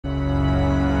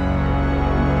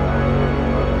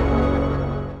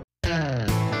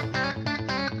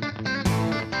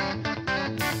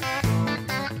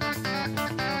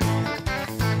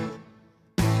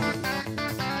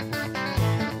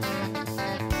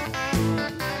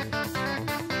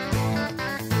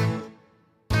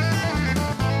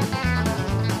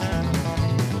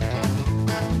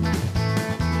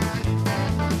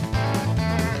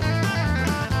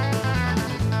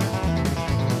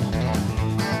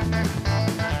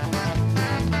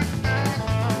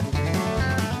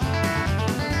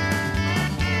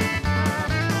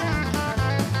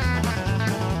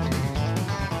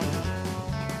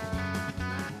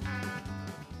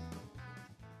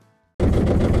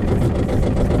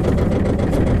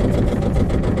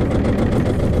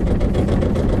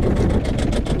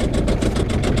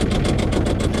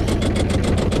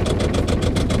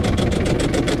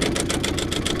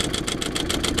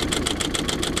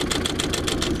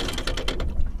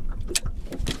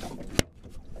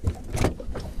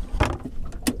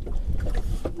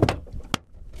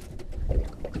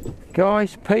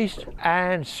Guys, peace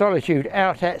and solitude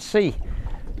out at sea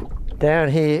down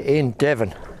here in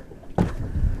Devon.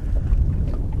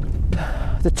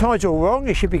 The tide's all wrong,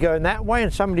 it should be going that way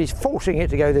and somebody's forcing it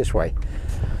to go this way.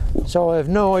 So I have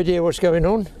no idea what's going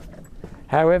on.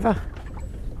 However,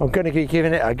 I'm going to be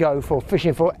giving it a go for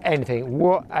fishing for anything.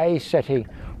 What a setting.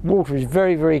 Water is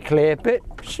very, very clear, but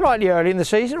slightly early in the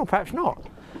season, or perhaps not.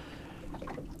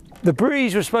 The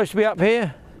breeze was supposed to be up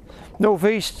here,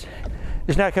 northeast.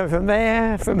 It's now coming from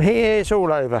there, from here, it's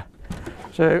all over.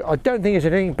 So I don't think it's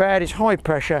anything bad, it's high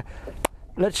pressure.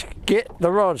 Let's get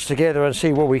the rods together and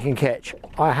see what we can catch.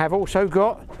 I have also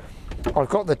got, I've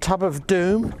got the tub of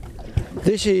doom.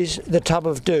 This is the tub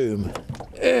of doom.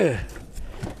 Ugh.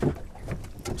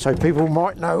 So people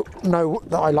might know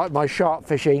that I like my shark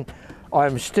fishing.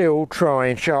 I'm still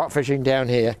trying shark fishing down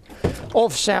here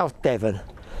off South Devon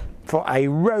for a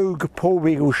rogue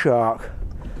porbeagle shark,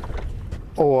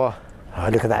 or oh,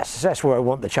 look at that, that's where I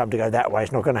want the chum to go that way.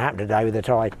 It's not going to happen today with the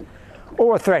tide.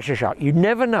 Or a thresher shark. You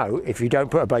never know if you don't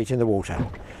put a bait in the water.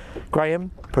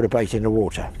 Graeme, put a bait in the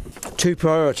water. Two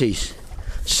priorities.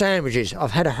 Sandwiches.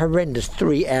 I've had a horrendous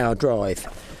 3-hour drive.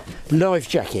 Life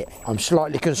jacket. I'm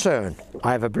slightly concerned.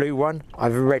 I have a blue one, I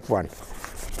have a red one.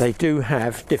 They do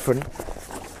have different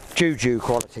juju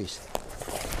qualities.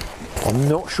 I'm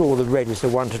not sure the red is the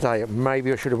one today.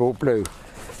 Maybe I should have bought blue.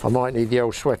 I might need the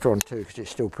old sweater on too because it's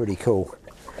still pretty cool.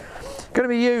 Going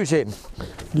to be using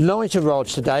lighter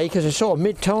rods today because it's sort of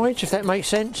mid-tides, if that makes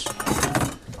sense.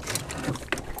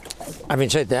 Having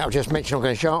said that, I'll just mention I'm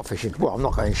going shark fishing. Well, I'm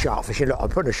not going shark fishing. Look, I'm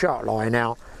putting a shark line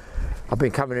out. I've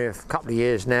been coming here for a couple of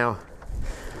years now.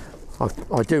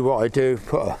 I do what I do,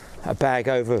 put a bag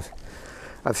over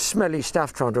of smelly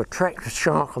stuff trying to attract the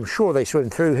shark. I'm sure they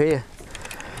swim through here.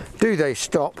 Do they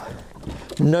stop?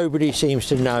 Nobody seems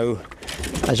to know.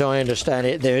 As I understand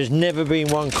it, there has never been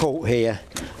one caught here,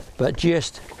 but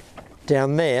just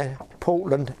down there,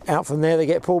 Portland, out from there they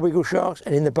get porbeagle sharks,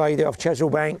 and in the bay there off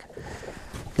Chesilbank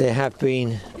there have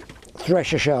been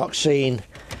thresher sharks seen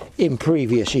in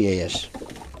previous years.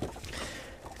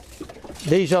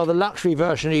 These are the luxury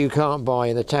version that you can't buy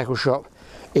in the tackle shop.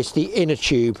 It's the inner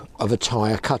tube of a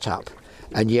tyre cut up,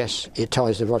 and yes, it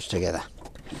ties the rods together.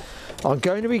 I'm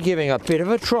going to be giving a bit of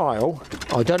a trial.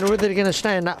 I don't know whether they're going to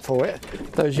stand up for it.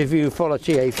 Those of you who follow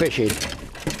TA fishing,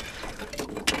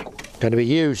 going to be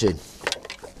using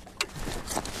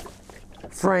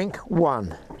Frank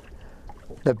 1,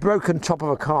 the broken top of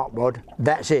a carp rod.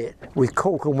 That's it, with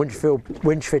cork and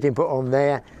winch fitting put on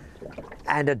there,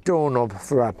 and a doorknob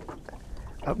for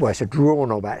well, it's a draw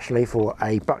knob actually for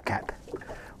a butt cap.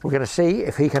 We're going to see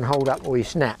if he can hold up or he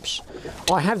snaps.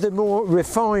 I have the more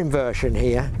refined version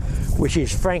here, which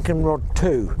is Frankenrod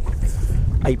 2.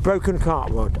 A broken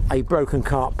carp rod, a broken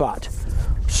carp butt,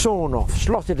 sawn off,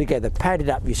 slotted together, padded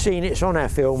up. You've seen it, it's on our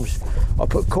films. I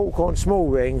put cork on, small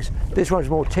rings. This one's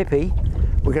more tippy.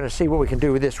 We're going to see what we can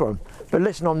do with this one. But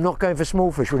listen, I'm not going for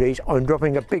small fish with these. I'm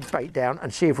dropping a big bait down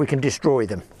and see if we can destroy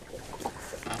them.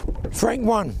 Frank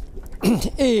 1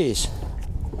 is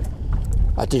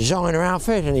a designer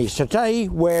outfit, and he's today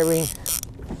wearing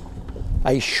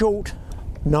a short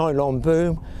nylon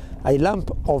boom, a lump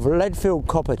of lead-filled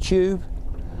copper tube,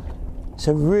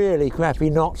 some really crappy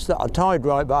knots that are tied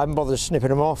right but I haven't bothered snipping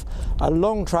them off, a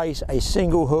long trace, a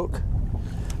single hook,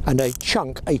 and a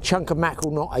chunk of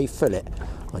mackerel, not a fillet.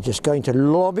 I'm just going to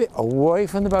lob it away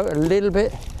from the boat a little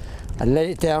bit and let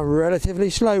it down relatively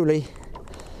slowly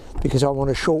because I want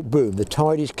a short boom. The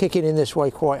tide is kicking in this way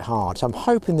quite hard, so I'm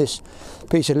hoping this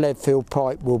piece of lead-filled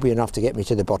pipe will be enough to get me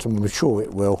to the bottom. I'm sure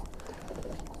it will.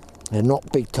 They're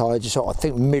not big tides, it's sort of, I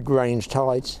think, mid-range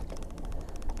tides.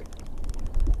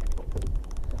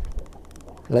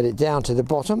 Let it down to the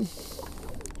bottom.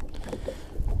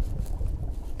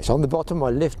 It's on the bottom, I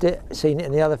lift it, seen it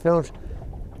in the other films.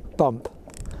 Bump.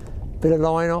 Bit of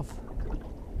line off.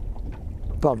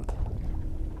 bump,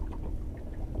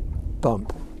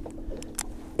 bump.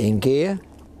 In gear,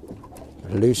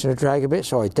 loosen the drag a bit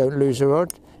so I don't lose the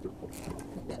rod.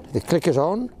 The clicker's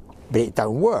on, but it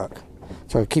don't work.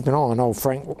 So keep an eye on old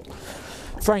Frank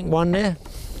 1 there.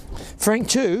 Frank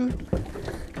 2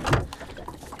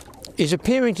 is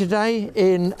appearing today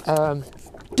in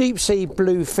deep sea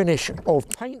blue finish of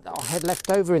paint that I had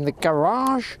left over in the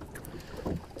garage.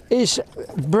 Is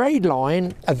braid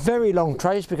line, a very long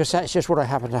trace because that's just what I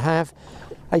happen to have,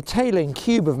 a tailing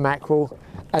cube of mackerel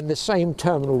and the same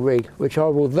terminal rig, which I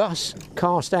will thus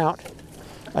cast out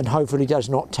and hopefully does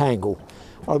not tangle.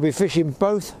 I'll be fishing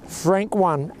both Frank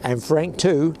 1 and Frank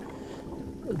 2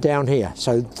 down here.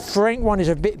 So Frank 1 is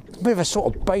a bit of a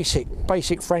sort of basic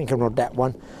Franken rod, that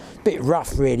one. Bit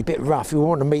rough really, bit rough. You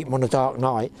want to meet them on a dark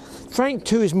night. Frank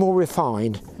 2 is more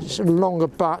refined. It's a longer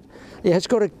butt. It has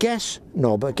got a gas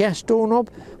knob, a gas door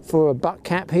knob for a butt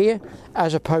cap here,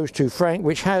 as opposed to Frank,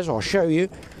 which has, I'll show you,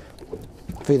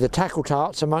 for the tackle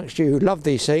tarts amongst you who love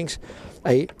these things,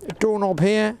 a doorknob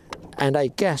here and a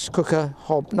gas cooker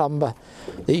hob number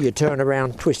that you turn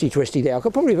around twisty there. I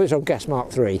could probably put this on gas mark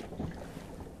 3.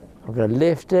 I'm going to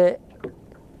lift it,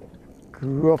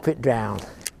 drop it down.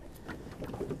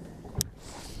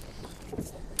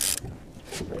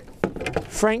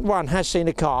 Frank 1 has seen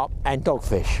a carp and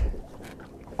dogfish.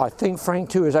 I think Frank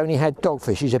 2 has only had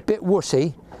dogfish. He's a bit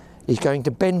wussy. He's going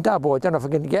to bend double. I don't know if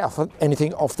I'm going to get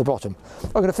anything off the bottom.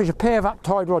 I'm going to fish a pair of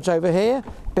up-tide rods over here.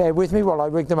 Bear with me while I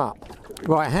rig them up.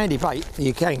 Right, handy bait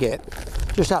you can get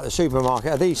just out the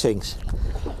supermarket are these things.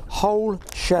 Whole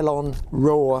shell-on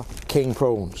raw king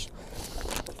prawns.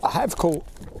 I have caught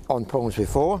on prawns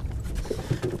before,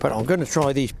 but I'm going to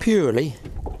try these purely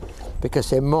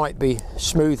because there might be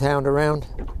smooth hound around.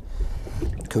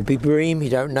 Could be bream, you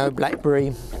don't know, black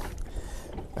bream.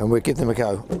 And we'll give them a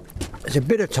go. There's a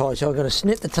bit of tide, so I'm going to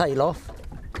snip the tail off.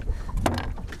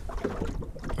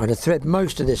 I'm going to thread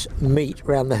most of this meat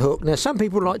around the hook. Now some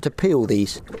people like to peel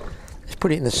these. Let's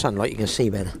put it in the sunlight, you can see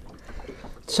better.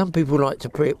 Some people like to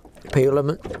peel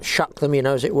them and shuck them, you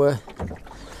know, as it were.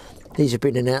 These have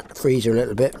been in and out the freezer a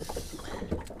little bit.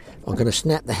 I'm going to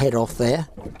snap the head off there,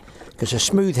 because a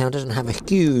smooth hound doesn't have a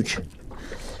huge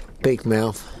big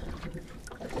mouth.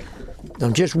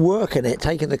 I'm just working it,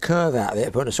 taking the curve out of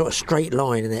it, putting a sort of straight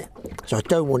line in it. So I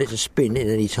don't want it to spin in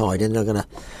any tide, and I'm going to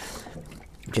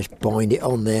just bind it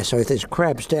on there. So if there's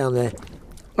crabs down there,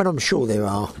 and I'm sure there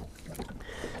are,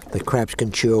 the crabs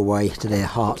can chew away to their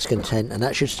heart's content, and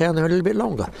that should stay on there a little bit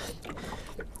longer.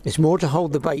 It's more to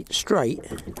hold the bait straight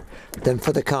than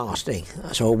for the casting,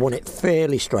 so I want it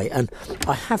fairly straight. And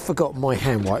I have forgotten my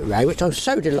hand white ray, which I'm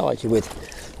so delighted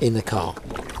with in the car.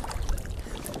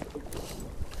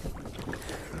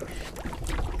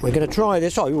 We're going to try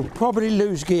this. I will probably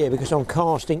lose gear because I'm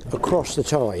casting across the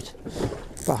tide,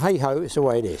 but hey ho, it's the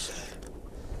way it is.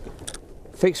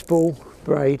 Fixed ball,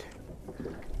 braid.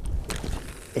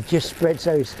 It just spreads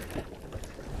the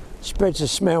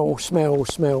smell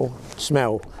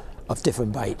of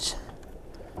different baits.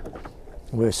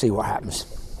 We'll see what happens.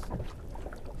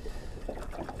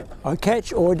 I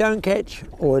catch or I don't catch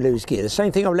or I lose gear. The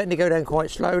same thing, I'm letting it go down quite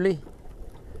slowly.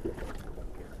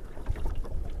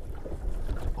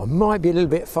 I might be a little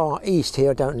bit far east here,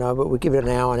 I don't know, but we'll give it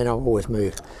an hour and then I'll always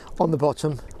move. On the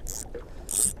bottom,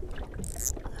 just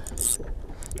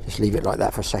leave it like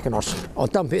that for a second. I'll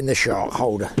dump it in the shark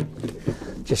holder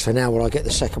just for now while I get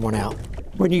the second one out.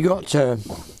 When you got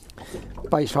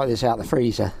baits like this out the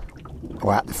freezer,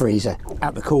 or out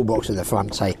the cool box at the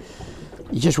front, say,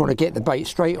 you just want to get the bait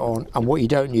straight on, and what you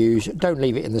don't use, don't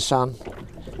leave it in the sun,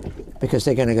 because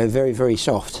they're going to go very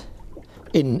soft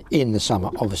in the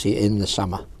summer, obviously in the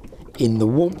summer, in the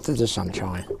warmth of the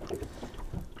sunshine.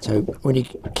 So when you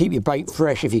keep your bait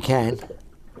fresh if you can,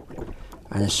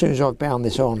 and as soon as I've bound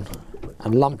this on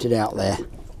and lumped it out there,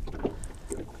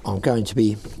 I'm going to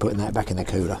be putting that back in the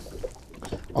cooler.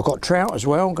 I've got trout as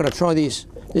well. I'm going to try this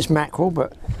mackerel,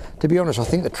 but to be honest, I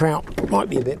think the trout might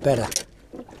be a bit better.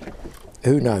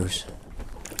 Who knows?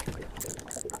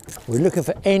 We're looking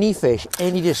for any fish,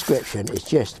 any description. It's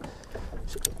just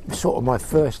sort of my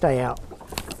first day out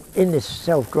in this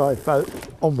self-drive boat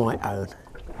on my own.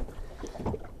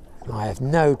 I have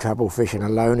no trouble fishing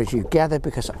alone, as you gather,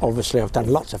 because obviously I've done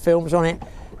lots of films on it,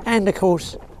 and of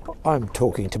course I'm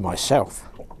talking to myself.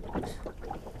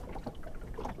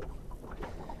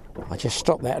 I just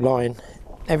stop that line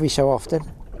every so often,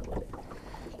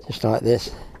 just like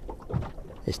this.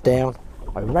 It's down,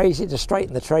 I raise it to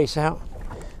straighten the trace out,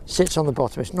 sits on the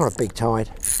bottom. It's not a big tide,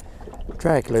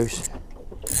 drag loose.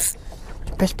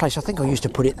 The best place, I think I used to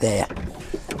put it there.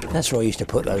 That's where I used to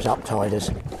put those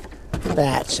up-tiders.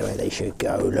 That's where they should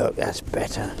go. Look, that's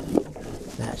better.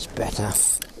 That's better.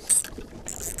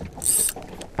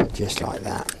 Just like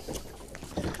that.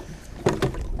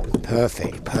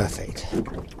 Perfect, perfect.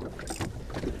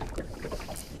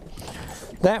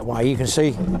 That way you can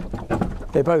see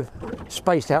they're both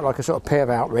spaced out like a sort of pair of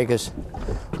outriggers.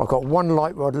 I've got one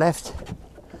light rod left.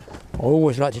 I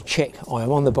always like to check I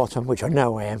am on the bottom, which I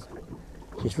know I am.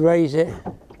 Just raise it,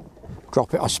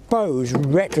 drop it. I suppose,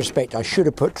 in retrospect, I should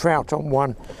have put trout on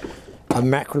one and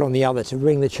mackerel on the other to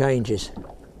ring the changes.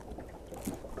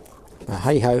 But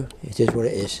hey ho, it is what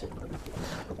it is.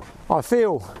 I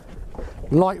feel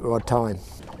light rod time.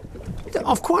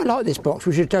 I've quite liked this box,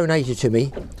 which was donated to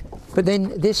me, but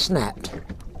then this snapped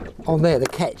on there, the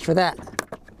catch for that.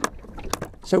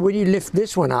 So when you lift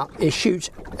this one up, it shoots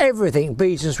everything,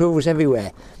 beads and swivels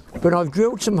everywhere. But I've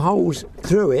drilled some holes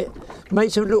through it,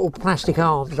 made some little plastic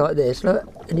arms like this, look,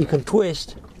 and you can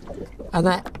twist, and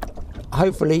that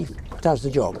hopefully does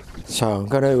the job. So I'm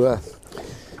going to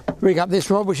rig up this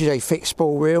rod, which is a fixed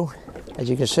spool reel, as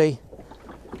you can see.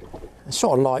 It's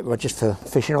sort of light rod just for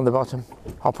fishing on the bottom.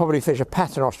 I'll probably fish a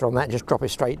paternoster on that and just drop it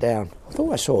straight down. I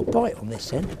thought I saw a bite on this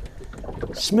then.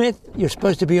 Smith, you're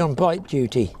supposed to be on bite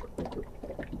duty.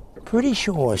 Pretty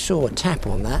sure I saw a tap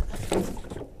on that.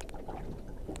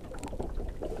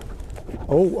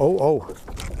 Oh, oh, oh.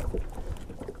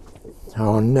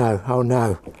 Oh no, oh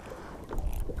no.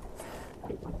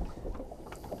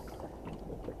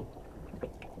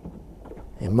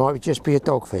 It might just be a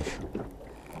dogfish.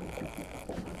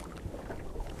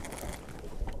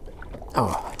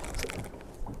 Oh,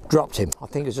 dropped him. I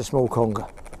think it's a small conger.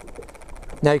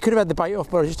 Now, you could have had the bait off,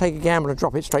 but I'll just take a gamble and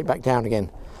drop it straight back down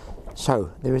again.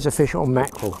 So, there is a fish on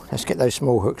mackerel. Let's get those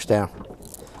small hooks down.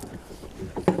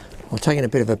 I'm taking a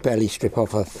bit of a belly strip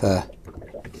off of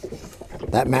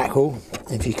that mackerel.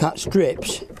 If you cut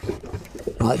strips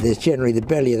like this, generally the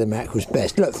belly of the mackerel's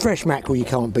best. Look, fresh mackerel, you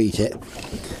can't beat it.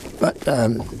 But I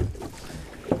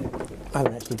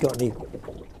haven't actually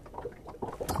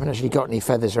got any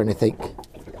feathers or anything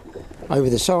over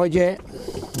the side yet.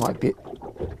 Might be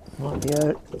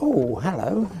oh,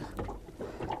 hello.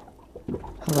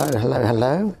 Hello, hello,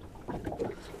 hello.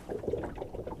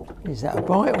 Is that a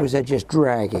bite or is that just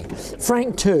dragging?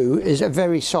 Frank 2 is a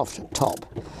very soft top.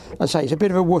 I say it's a bit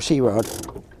of a wussy rod,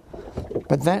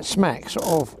 but that smacks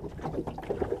of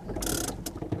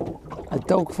a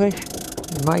dogfish,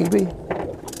 maybe.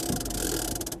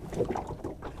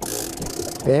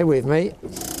 Bear with me.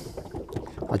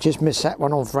 I just missed that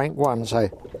one on Frank 1, so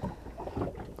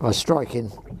I was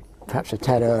striking perhaps a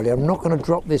tad early. I'm not going to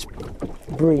drop this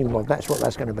bream rod, that's what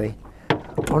that's going to be.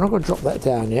 I'm not going to drop that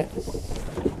down yet.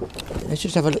 Let's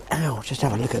just have a look. Ow, just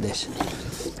have a look at this.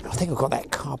 I think I've got that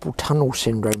carpal tunnel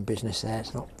syndrome business there.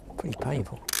 It's not pretty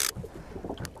painful.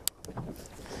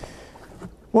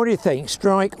 What do you think?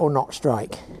 Strike or not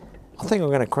strike? I think I'm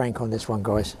going to crank on this one,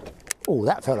 guys. Oh,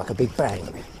 that felt like a big bang.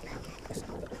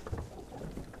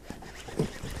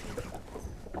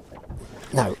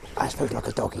 No, that felt like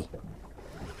a doggy.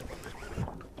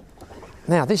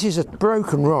 Now, this is a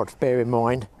broken rod, bear in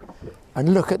mind,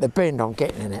 and look at the bend I'm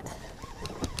getting in it.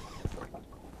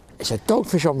 It's a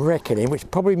dogfish I'm reckoning, which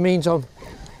probably means I'm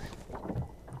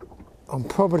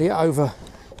probably over.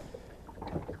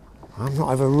 I'm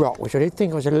not over rock, which I did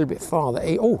think I was a little bit farther.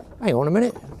 Oh, hang on a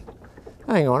minute.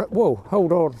 Hang on. Whoa,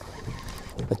 hold on.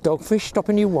 A dogfish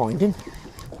stopping you winding.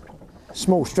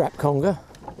 Small strap conger.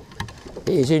 It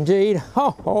is indeed.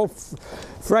 Oh,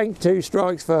 Frank 2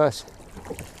 strikes first.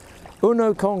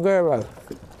 Uno congero.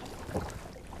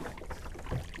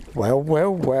 Well,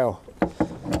 well, well.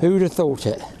 Who'd have thought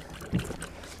it?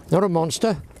 Not a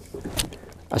monster,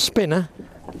 a spinner,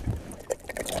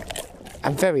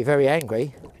 and very, very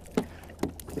angry.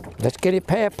 Let's get a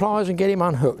pair of pliers and get him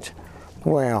unhooked.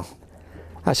 Well,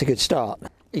 that's a good start.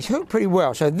 He's hooked pretty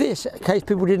well. So this, in case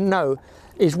people didn't know,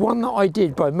 is one that I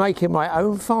did by making my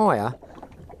own fire,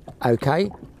 okay,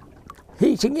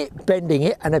 heating it, bending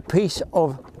it, and a piece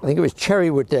of, I think it was cherry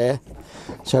wood there.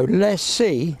 So let's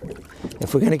see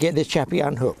if we're going to get this chappie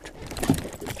unhooked.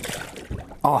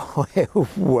 Oh, it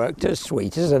worked as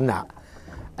sweet as a nut.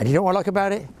 And you know what I like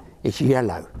about it? It's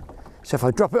yellow. So if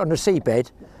I drop it on the seabed,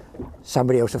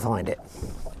 somebody else will find it.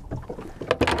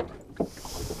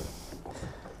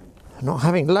 Not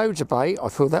having loads of bait, I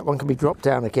feel that one can be dropped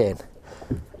down again.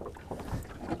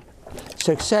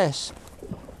 Success.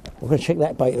 I'm going to check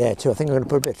that bait there too. I think I'm going to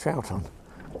put a bit of trout on.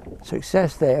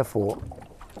 Success there for,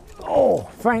 oh,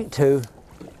 Frank 2,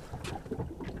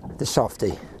 the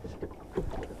softie.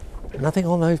 Nothing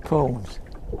on those prawns.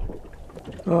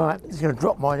 Alright, just going to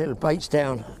drop my little baits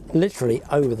down literally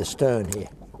over the stern here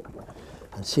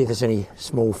and see if there's any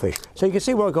small fish. So you can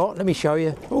see what I got. Let me show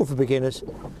you, all for beginners.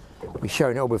 We've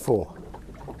shown it all before.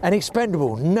 An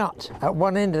expendable nut at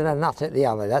one end and a nut at the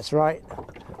other, that's right.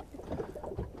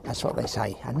 That's what they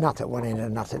say, a nut at one end and a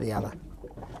nut at the other.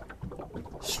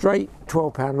 Straight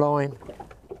 12-pound line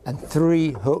and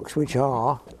 3 hooks, which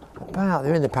are about,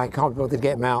 they're in the pack, can't be bothered to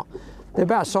get them out. They're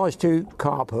about a size 2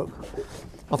 carp hook.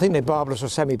 I think they're barbless or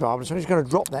semi-barbless, so I'm just going to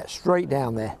drop that straight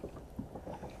down there.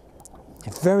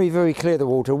 It's very, very clear, the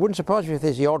water. Wouldn't surprise me if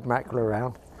there's the odd mackerel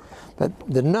around, but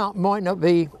the nut might not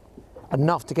be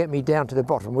enough to get me down to the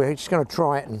bottom. We're just going to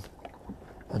try it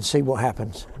and see what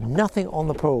happens. Nothing on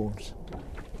the prawns.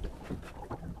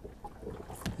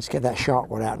 Let's get that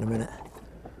shark one out in a minute.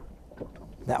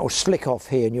 That'll slick off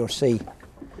here and you'll see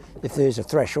if there's a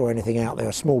thresh or anything out there,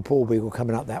 a small pool beagle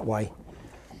coming up that way.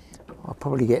 I'll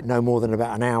probably get no more than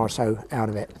about an hour or so out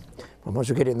of it. I might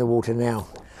as well get it in the water now.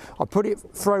 I put it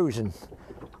frozen.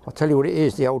 I'll tell you what it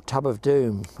is, the old tub of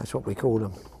doom. That's what we call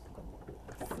them.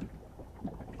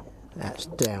 That's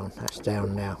down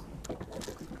now.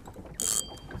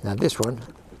 Now this one,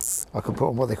 I can put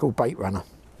on what they call bait runner.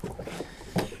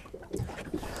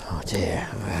 Oh dear,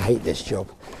 I hate this job.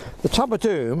 The tub of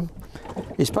doom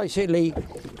is basically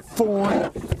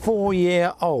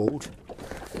 4-year-old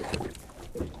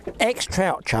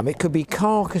ex-trout chum. It could be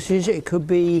carcasses, it could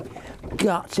be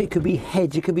guts, it could be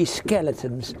heads, it could be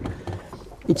skeletons.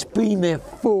 It's been there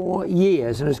 4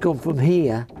 years and has gone from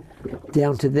here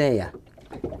down to there.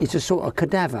 It's a sort of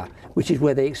cadaver, which is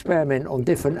where they experiment on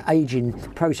different aging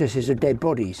processes of dead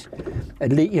bodies.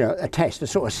 You know, a test, a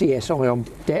sort of CSI on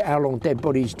how long dead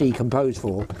bodies decompose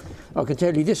for. I can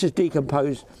tell you this has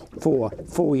decomposed for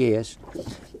 4 years.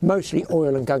 Mostly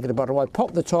oil and gunk at the bottom. I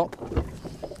popped the top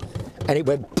and it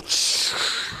went.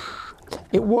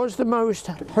 It was the most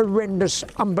horrendous,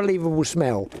 unbelievable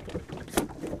smell.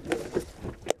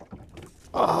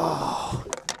 Oh,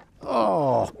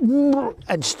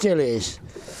 and still is.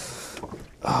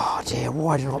 Oh dear,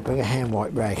 why did I not bring a hand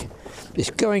wipe rag?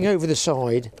 It's going over the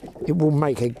side. It will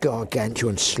make a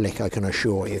gargantuan slick, I can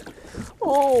assure you.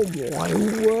 Oh my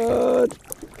word!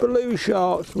 Blue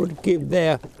sharks would give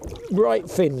their right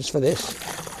fins for this.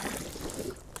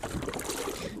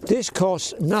 This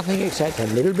costs nothing except a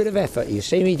little bit of effort. You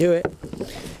see me do it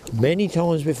many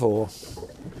times before.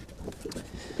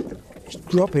 Just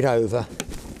drop it over.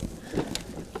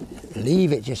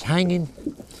 Leave it just hanging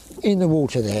in the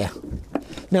water there.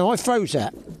 Now I froze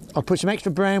that. I put some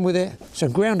extra bran with it,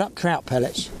 some ground up trout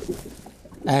pellets,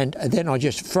 and then I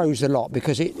just froze the lot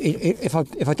because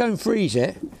if I don't freeze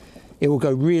it, it will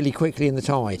go really quickly in the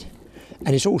tide.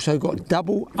 And it's also got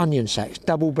double onion sacks,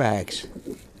 double bags.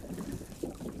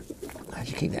 I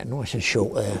just keep that nice and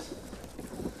short there.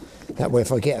 That way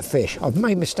if I get a fish, I've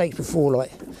made mistakes before,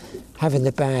 like having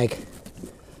the bag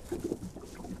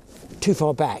too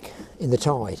far back in the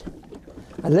tide.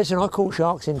 And listen, I caught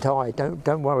sharks in tide,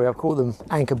 don't worry, I've caught them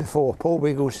anchor before. Poor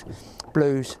wiggles,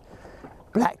 blues,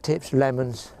 black tips,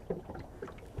 lemons.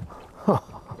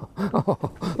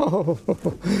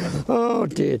 Oh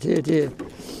dear, dear, dear.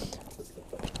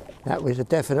 That was a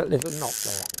definite little knot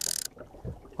there.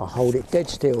 I'll hold it dead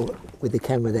still with the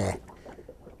camera there.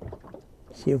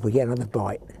 See if we get another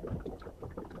bite.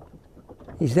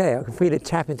 He's there, I can feel it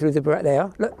tapping through the breath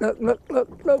there. Look, look, look, look,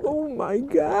 look, oh my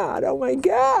God,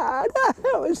 that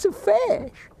was a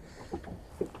fish.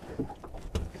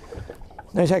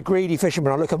 There's that greedy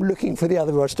fisherman, I'm looking for the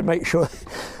other rods to make sure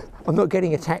I'm not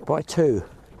getting attacked by two.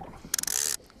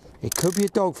 It could be a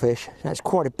dogfish, that's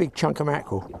quite a big chunk of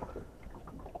mackerel.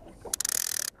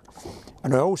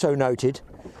 And I also noted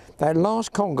that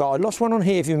last conger, I lost one on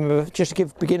here if you remember, just to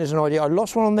give beginners an idea, I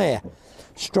lost one on there,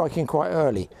 striking quite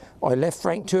early. I left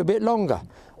Frank to a bit longer.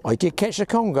 I did catch the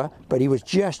conger, but he was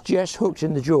just hooked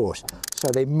in the jaws. So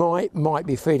they might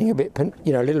be feeling a bit,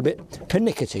 you know, a little bit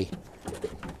pernickety.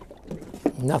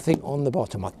 Nothing on the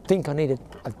bottom. I think I need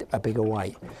a bigger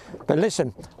weight. But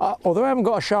listen, although I haven't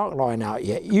got a shark line out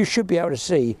yet, you should be able to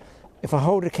see, if I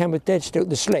hold the camera dead still,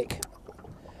 the slick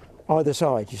either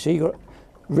side. You see, you've got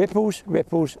ripples,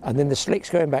 ripples, and then the slick's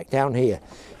going back down here.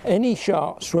 Any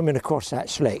shark swimming across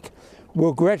that slick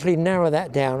will gradually narrow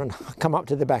that down and come up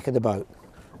to the back of the boat.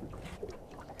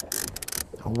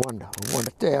 I wonder,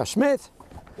 there, Smith,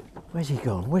 where's he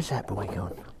gone? Where's that boy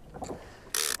gone?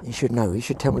 He should know, he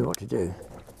should tell me what to do.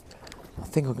 I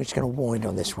think I'm just going to wind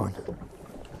on this one.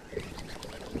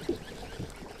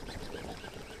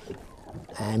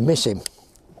 And miss him.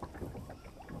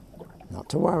 Not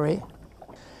to worry.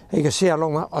 You can see how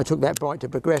long I took that bite to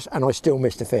progress and I still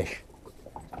missed the fish.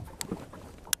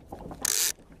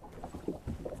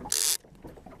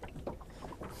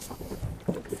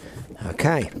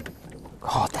 Okay.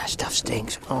 God, that stuff's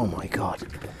stinks. Oh my God,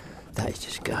 that is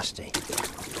disgusting.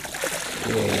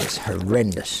 It's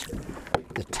horrendous.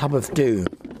 The tub of doom.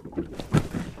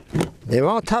 There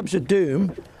are tubs of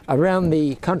doom around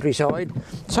the countryside,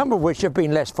 some of which have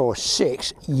been left for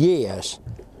 6 years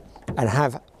and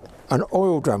have an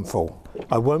oil drum full.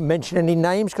 I won't mention any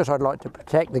names because I'd like to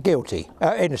protect the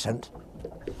innocent.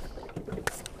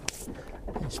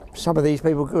 Some of these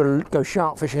people go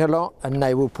shark fishing a lot and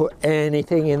they will put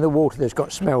anything in the water that's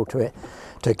got smell to it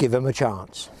to give them a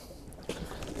chance.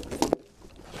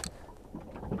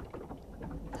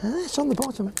 And that's on the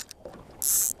bottom.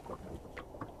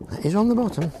 That is on the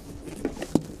bottom.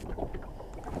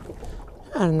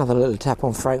 And another little tap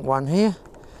on Frank 1 here.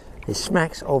 It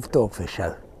smacks of dogfish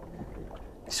though.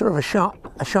 It's sort of a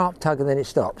sharp tug and then it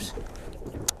stops.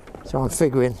 So I'm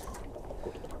figuring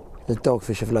the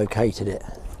dogfish have located it.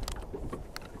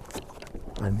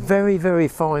 And very, very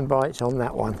fine bites on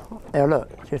that one. Now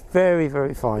look, just very,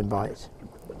 very fine bites.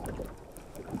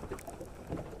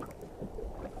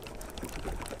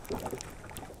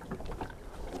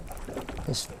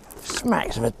 This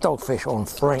smacks of a dogfish on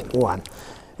Frank 1.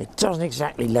 It doesn't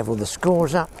exactly level the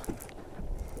scores up.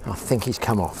 I think he's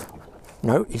come off.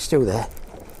 No, he's still there.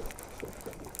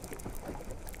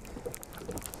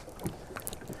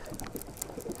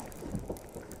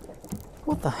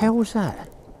 What the hell was that?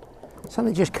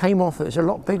 Something just came off that was a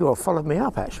lot bigger or followed me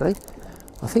up actually.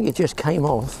 I think it just came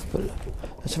off, but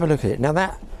let's have a look at it. Now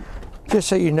that, just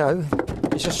so you know,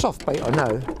 it's a soft bait I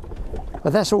know,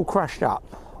 but that's all crushed up.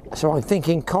 So I'm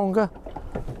thinking conger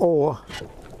or,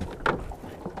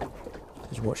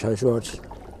 just watch those rods,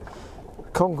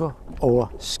 conger or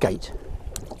skate.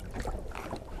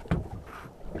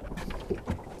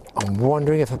 I'm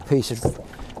wondering if a piece of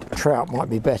trout might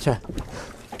be better,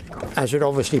 as it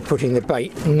obviously putting the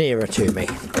bait nearer to me.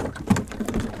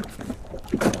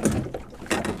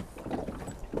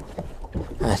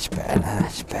 That's better,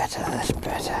 that's better, that's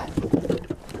better.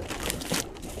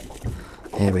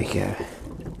 There we go.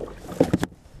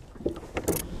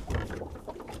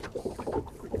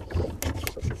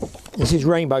 This is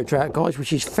rainbow trout, guys,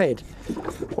 which is fed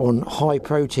on high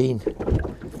protein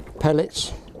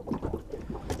pellets.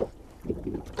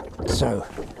 So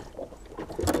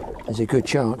there's a good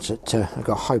chance that I've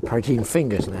got high protein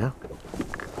fingers now.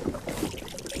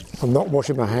 I'm not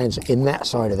washing my hands in that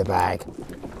side of the bag.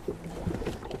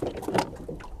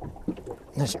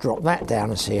 Let's drop that down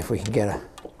and see if we can get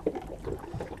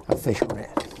a fish on it.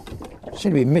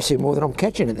 Seem to be missing more than I'm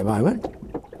catching at the moment.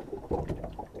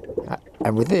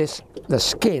 And with this, the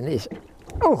skin is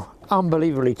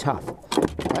unbelievably tough.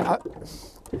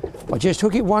 I just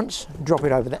hook it once, drop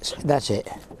it over, that's it.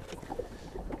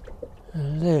 A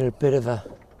little bit of a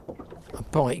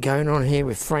bite going on here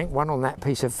with Frank 1 on that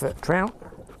piece of trout.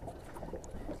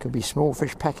 Could be small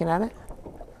fish pecking at it.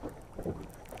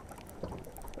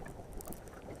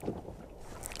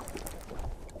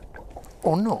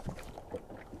 Or not.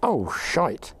 Oh,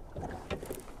 shite.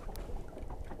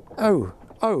 Oh.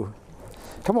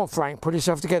 Come on, Frank, put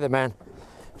yourself together, man.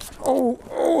 Oh.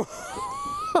 Oh,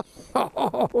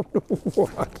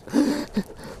 what?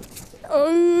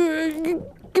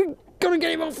 Oh, gotta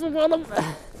get him off the bottom.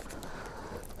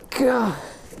 God.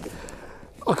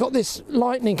 I got this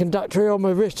lightning conductor here on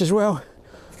my wrist as well.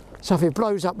 So if it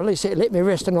blows up, at least it'll hit my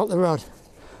wrist and not the rod.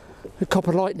 The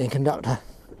copper lightning conductor.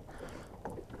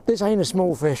 This ain't a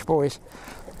small fish, boys.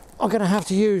 I'm gonna have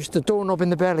to use the doorknob in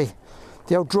the belly,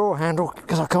 the old drawer handle,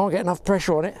 because I can't get enough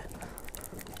pressure on it.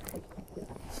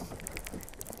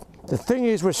 The thing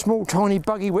is with small tiny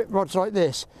buggy whip rods like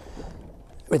this,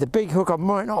 with a big hook I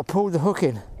might not have pulled the hook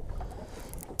in.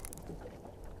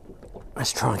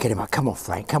 Let's try and get him up. Come on,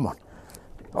 Frank, come on.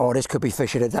 Oh, this could be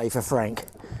fish of the day for Frank.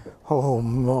 Oh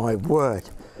my word,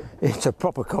 it's a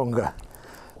proper conger.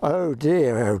 Oh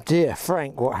dear,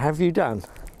 Frank, what have you done?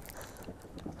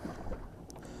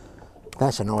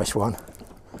 That's a nice one.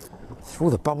 All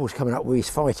the bubbles coming up where he's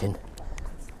fighting.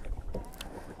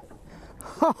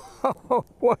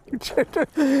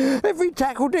 Every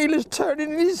tackle dealer's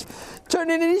turning in his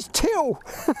till.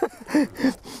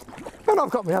 And I've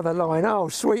got my other line. Oh,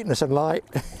 sweetness and light.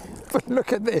 But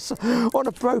look at this, on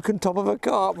a broken top of a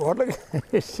carp rod. Look at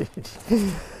this.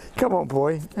 Come on,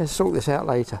 boy, let's sort this out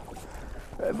later.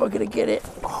 Am I going to get it?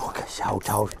 Oh,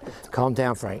 hold. Calm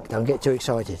down, Frank. Don't get too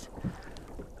excited.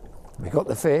 We got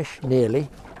the fish, nearly.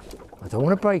 I don't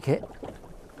want to break it.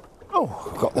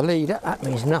 Oh, got the leader. That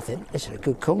means nothing. This is a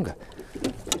good conger.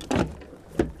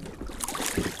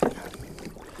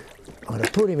 I'm going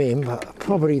to put him in, but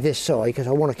probably this side, because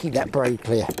I want to keep that braid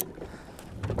clear.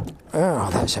 Oh,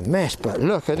 that's a mess, but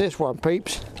look at this one,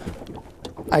 peeps.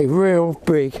 A real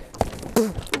big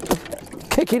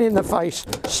kicking in the face,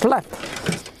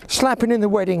 slapping in the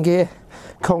wedding gear,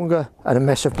 conger and a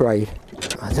mess of braid.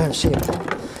 I don't see him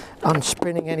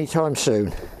unspinning anytime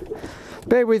soon.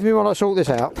 Bear with me while I sort this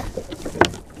out.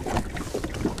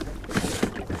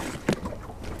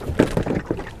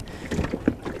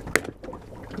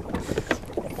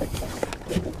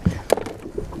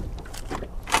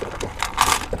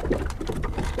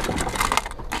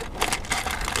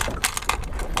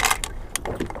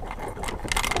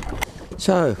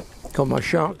 So, got my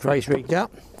shark trace rigged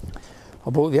up.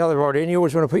 I brought the other rod in. You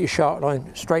always want to put your shark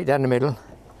line straight down the middle.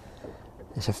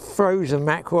 It's a frozen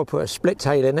mackerel. I put a split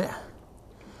tail in it,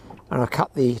 and I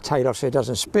cut the tail off so it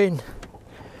doesn't spin.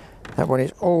 That one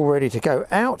is all ready to go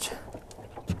out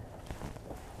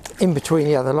in between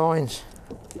the other lines.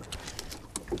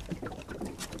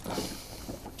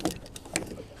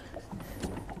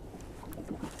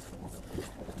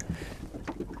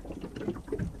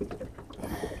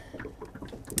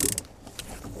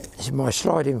 This is my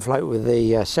sliding float with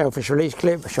the sailfish release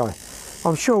clip, which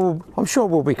I'm sure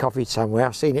will be copied somewhere.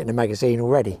 I've seen it in a magazine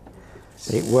already,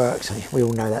 but it works. We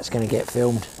all know that's going to get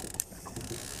filmed.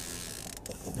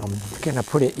 I'm going to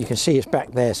put it, you can see it's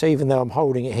back there, so even though I'm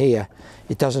holding it here,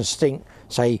 it doesn't stink,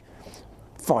 say,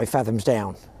 5 fathoms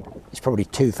down. It's probably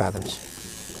 2 fathoms.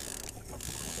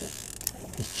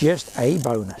 It's just a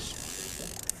bonus.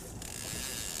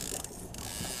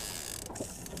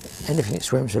 Anything that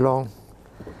swims along.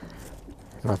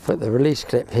 I put the release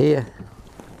clip here,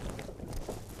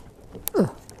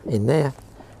 in there,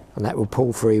 and that will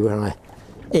pull free when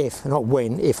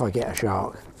if I get a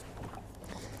shark.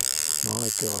 My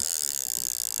God.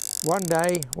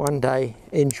 One day,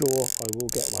 inshore, I will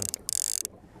get one.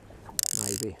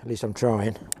 Maybe, at least I'm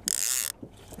trying.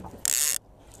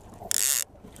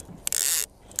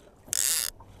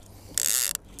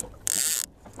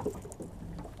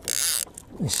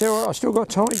 I've still got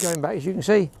tide going back, as you can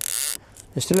see.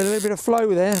 There's still a little bit of flow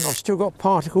there, and I've still got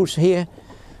particles here.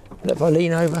 But if I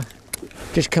lean over,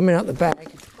 just coming out the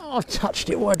bag. Oh, I've touched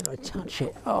it. Why did I touch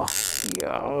it? Oh,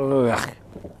 yuck.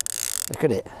 Look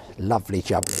at it. Lovely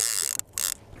jubbly.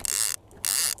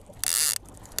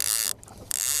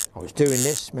 I was doing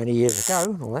this many years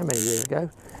ago, not that many years ago.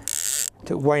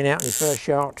 Took Wayne out on his first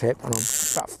shark trip, and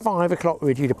about 5 o'clock we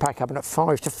were due to pack up, and at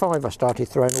 4 to 5 I started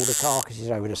throwing all the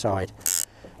carcasses over the side.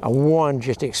 And one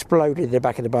just exploded in the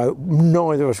back of the boat.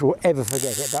 Neither of us will ever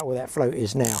forget it, about where that float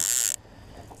is now.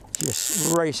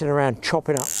 Just racing around,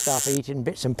 chopping up stuff, eating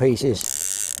bits and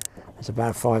pieces. It's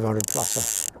about 500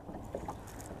 pluser.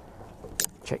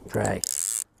 Check drag.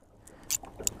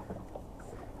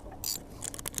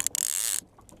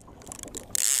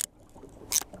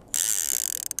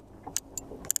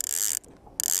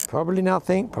 Probably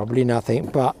nothing,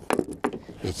 but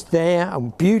it's there.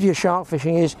 And beauty of shark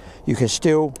fishing is you can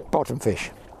still bottom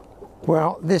fish.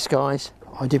 Well, this, guys,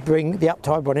 I did bring the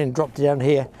uptight one in and dropped it down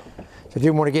here. So I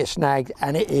didn't want to get snagged,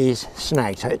 and it is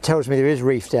snagged. So it tells me there is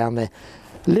reef down there.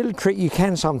 Little trick you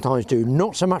can sometimes do,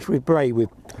 not so much with braid,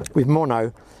 with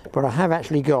mono, but I have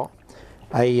actually got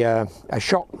a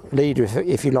shock leader,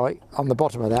 if you like, on the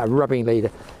bottom of that, a rubbing leader.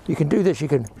 You can do this, you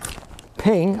can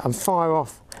ping and fire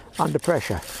off under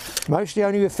pressure. Mostly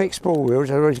only with fixed ball reels.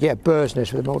 I always get a bird's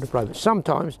nest with a multiplier, but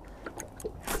sometimes,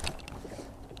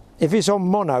 if it's on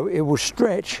mono, it will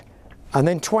stretch and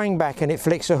then twang back and it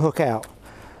flicks a hook out.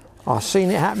 I've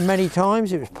seen it happen many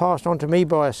times. It was passed on to me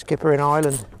by a skipper in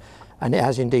Ireland, and it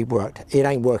has indeed worked. It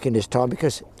ain't working this time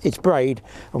because it's braid,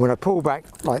 and when I pull back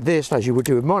like this, as you would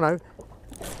do with mono,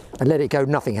 and let it go,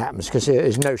 nothing happens because there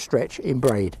is no stretch in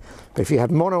braid. But if you have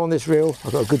mono on this reel,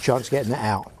 I've got a good chance of getting that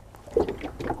out.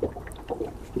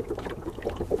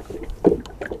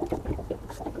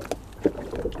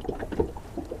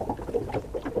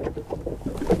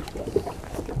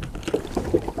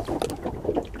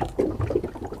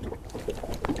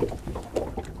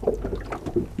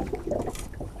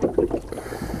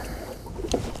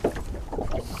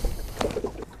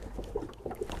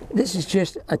 This is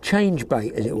just a change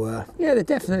bait, as it were. Yeah, they're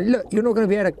definitely, look, you're not going to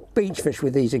be able to beach fish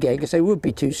with these again because they would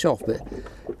be too soft, but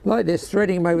like this,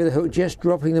 threading them over the hook, just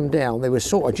dropping them down, they were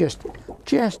sort of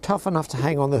just tough enough to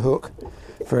hang on the hook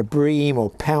for a bream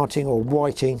or pouting or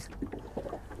whiting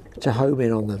to home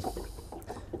in on them.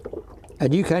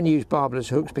 And you can use barbless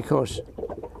hooks because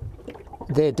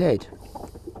they're dead.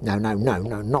 No,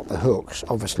 not the hooks,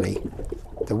 obviously,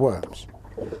 the worms.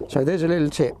 So there's a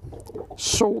little tip.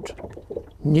 Salt,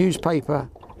 newspaper,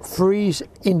 freeze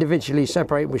individually,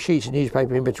 separate with sheets of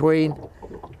newspaper in between,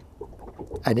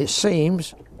 and it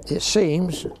seems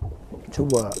to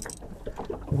work.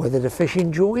 Whether the fish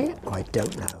enjoy it, I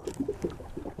don't know.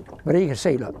 But you can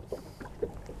see, look,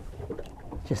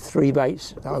 Just 3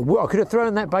 baits. I could have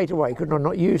thrown that bait away, couldn't I?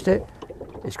 Not used it.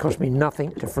 It's cost me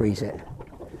nothing to freeze it.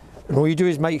 And all you do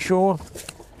is make sure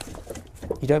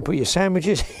you don't put your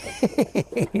sandwiches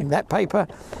in that paper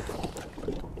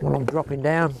while I'm dropping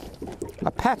down.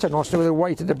 A paternoster with a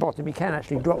weight at the bottom, you can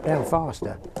actually drop down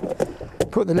faster.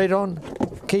 Put the lid on,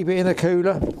 keep it in the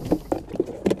cooler,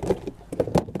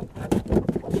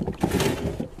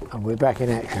 and we're back in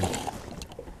action.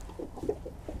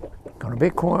 Got a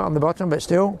bit quiet on the bottom, but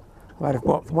still, I've had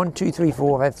what, 1, 2, 3,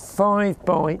 4, I've had 5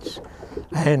 bites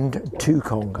and 2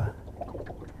 conger.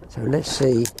 So let's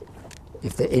see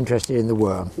if they're interested in the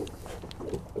worm.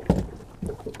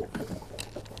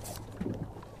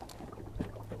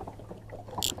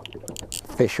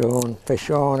 Fish on,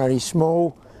 only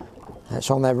small.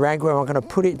 That's on their ragworm. I'm going to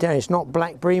put it down. It's not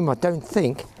black bream, I don't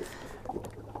think.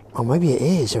 Oh, maybe it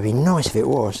is. It'd be nice if it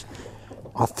was.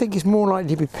 I think it's more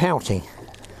likely to be pouting,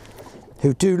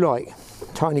 who do like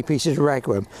tiny pieces of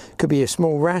ragworm. Could be a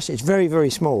small wrasse. It's very, very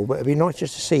small, but it'd be nice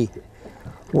just to see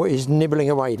what is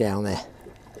nibbling away down there.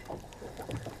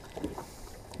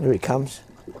 Here it comes.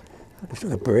 Looks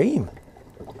like a bream.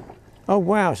 Oh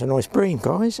wow, it's a nice bream,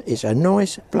 guys. It's a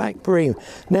nice black bream.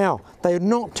 Now, they're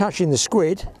not touching the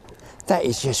squid. That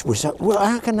is just, well,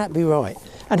 how can that be right?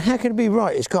 And how can it be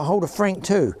right? It's got hold of Frank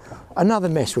too. Another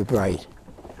mess with braid.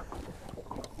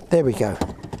 There we go.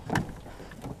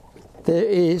 There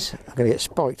is, I'm going to get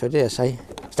spiked, I dare say.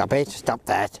 Stop it, stop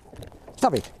that.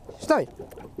 Stop it, stop it.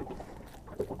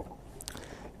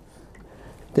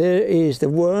 There is the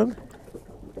worm.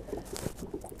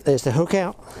 There's the hook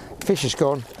out. Fish is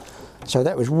gone. So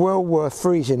that was well worth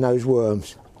freezing those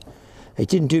worms. It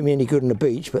didn't do me any good on the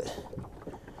beach, but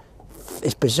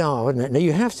it's bizarre, isn't it? Now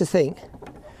you have to think,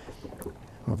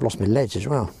 I've lost my leads as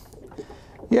well.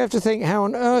 You have to think, how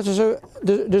on earth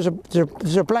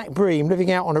does a black bream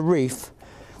living out on a reef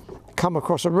come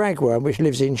across a ragworm which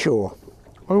lives inshore?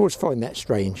 I always find that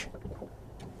strange.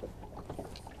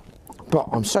 But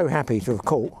I'm so happy to have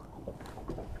caught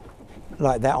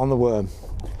like that on the worm.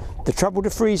 The trouble to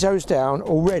freeze those down,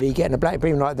 already getting a black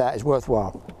bream like that is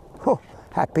worthwhile. Oh,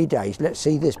 happy days. Let's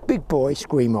see this big boy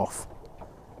scream off.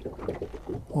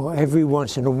 Well, every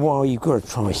once in a while you've got to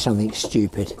try something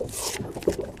stupid.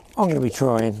 I'm going to be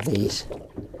trying these.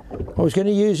 I was going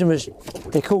to use them as,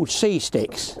 they're called sea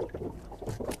sticks.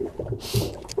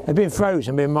 They've been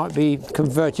frozen, but it might be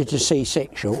converted to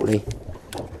seasick shortly.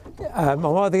 I'm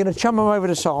either going to chum them over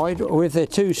the side, or if they're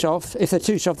too soft,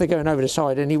 they're going over the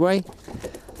side anyway.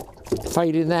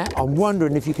 Failing that, I'm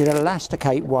wondering if you could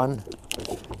elasticate one.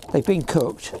 They've been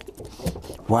cooked.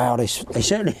 Wow, they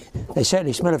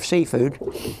certainly smell of seafood.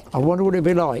 I wonder what it'd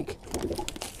be like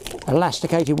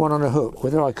elasticating one on a hook,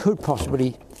 whether I could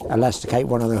possibly elasticate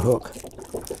one on a hook.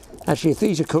 Actually, if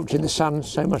these are cooked in the sun,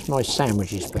 so much nice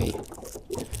sandwiches be.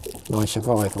 My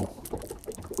survival.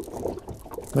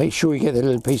 Make sure you get the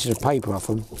little pieces of paper off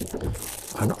them,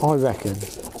 and I reckon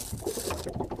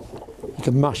you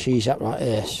can mush these up like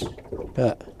this.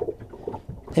 But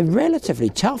they're relatively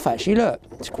tough, actually. Look,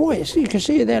 it's quite, you can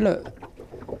see it there, look.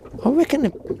 I reckon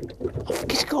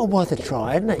it's got worth a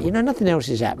try, isn't it? You know, nothing else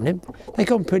is happening. They've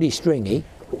gone pretty stringy.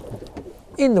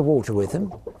 In the water with them.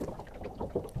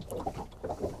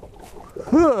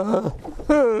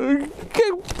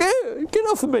 Get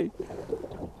off of me.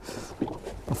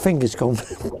 My finger's gone.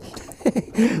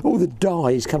 All the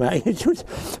dye's come out.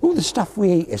 All the stuff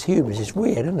we eat as humans is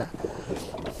weird, isn't it?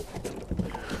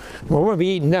 Well, I won't be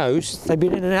eating those. They've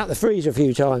been in and out the freezer a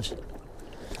few times.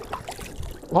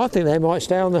 I think they might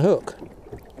stay on the hook.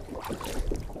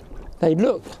 They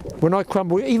look, when I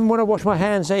crumble, even when I wash my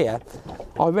hands here,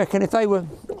 I reckon if they were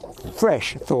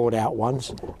fresh, thawed out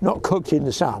ones, not cooked in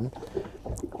the sun,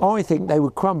 I think they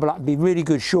would crumble up and be really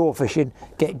good shore fishing,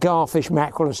 get garfish,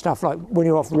 mackerel and stuff like when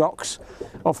you're off rocks,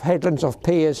 off headlands, off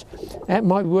piers. That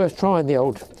might be worth trying, the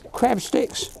old crab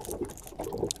sticks.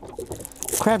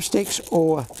 Crab sticks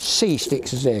or sea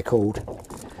sticks as they're called.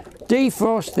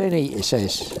 Defrost then eat, it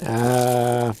says.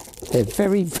 They're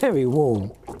very, very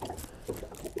warm.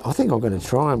 I think I'm going to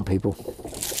try them, people.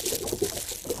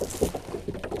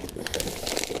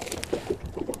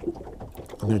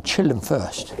 I'm going to chill them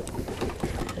first.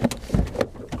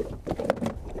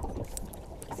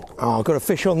 Oh, I've got a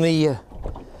fish on the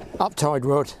uptide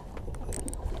rod.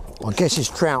 I guess it's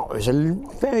trout. It's a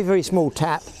very, very small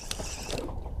tap.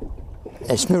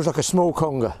 It smells like a small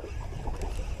conger.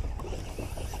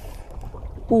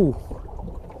 Ooh.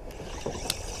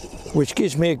 Which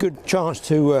gives me a good chance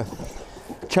to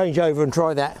change over and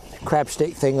try that crab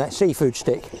stick thing, that seafood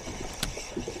stick.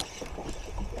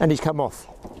 And he's come off.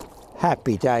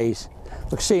 Happy days. I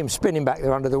can see him spinning back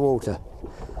there under the water.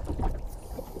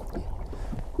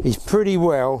 he's pretty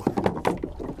well,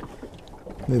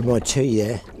 with my tea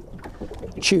there,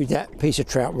 chewed that piece of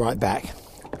trout right back.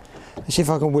 Let's see if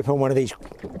I can whip on one of these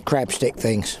crab stick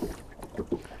things.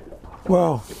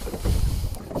 Well,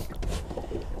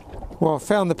 I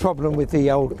found the problem with the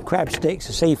old crab sticks,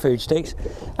 the seafood sticks.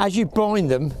 As you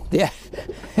bind them, the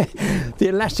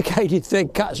elasticated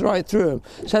thread cuts right through them.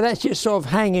 So that's just sort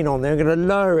of hanging on there. I'm going to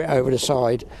lower it over the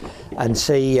side and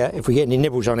see if we get any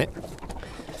nibbles on it.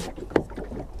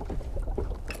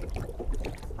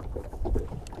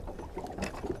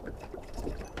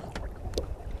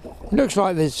 It looks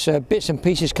like there's bits and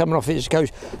pieces coming off it as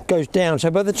it goes down. So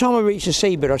by the time I reach the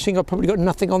seabed, I think I've probably got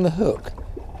nothing on the hook.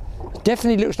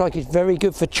 Definitely looks like it's very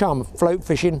good for chum, float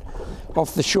fishing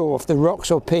off the shore, off the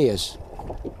rocks or piers.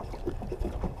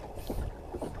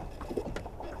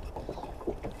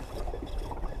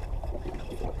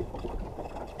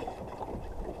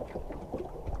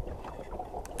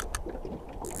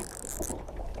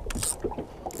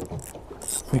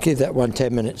 We give that one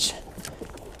 10 minutes.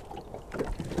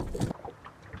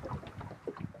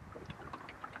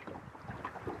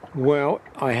 Well,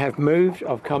 I have moved.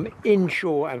 I've come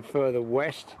inshore and further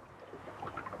west.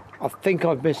 I think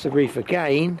I've missed the reef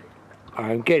again.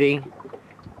 I'm getting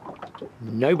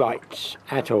no bites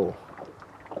at all.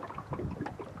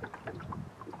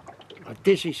 I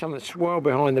did see something swirl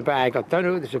behind the bag. I don't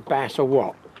know if it's a bass or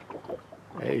what.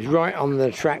 It was right on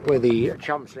the track where the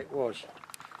chum slick was.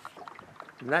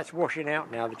 And that's washing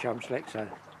out now, the chum slick, so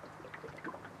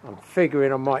I'm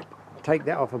figuring I might take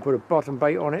that off and put a bottom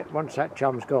bait on it once that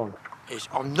chum's gone.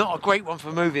 I'm not a great one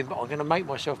for moving, but I'm going to make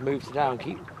myself move today and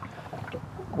keep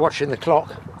watching the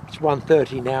clock. It's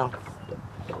 1:30 now.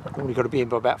 I've only got to be in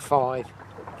by about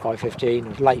 5:15. It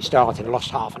was late starting. I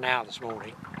lost half an hour this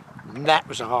morning. And that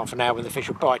was a half an hour when the fish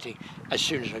were biting as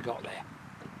soon as I got there.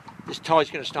 This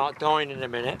tide's going to start dying in a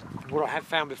minute. What I have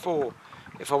found before,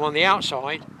 if I'm on the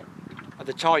outside and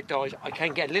the tide dies, I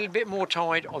can get a little bit more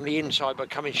tide on the inside by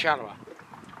coming shallower.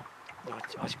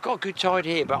 I've got a good tide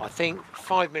here, but I think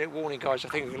 5-minute warning, guys. I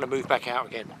think I'm going to move back out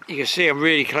again. You can see I'm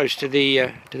really close to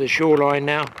the shoreline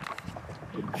now.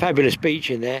 Fabulous beach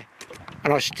in there,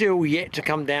 and I'm still yet to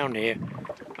come down here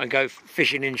and go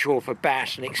fishing inshore for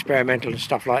bass and experimental and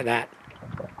stuff like that.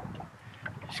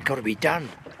 It's got to be done.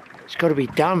 It's got to be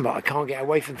done, but I can't get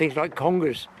away from things like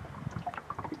congers.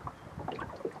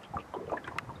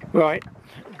 Right,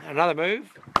 another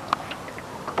move.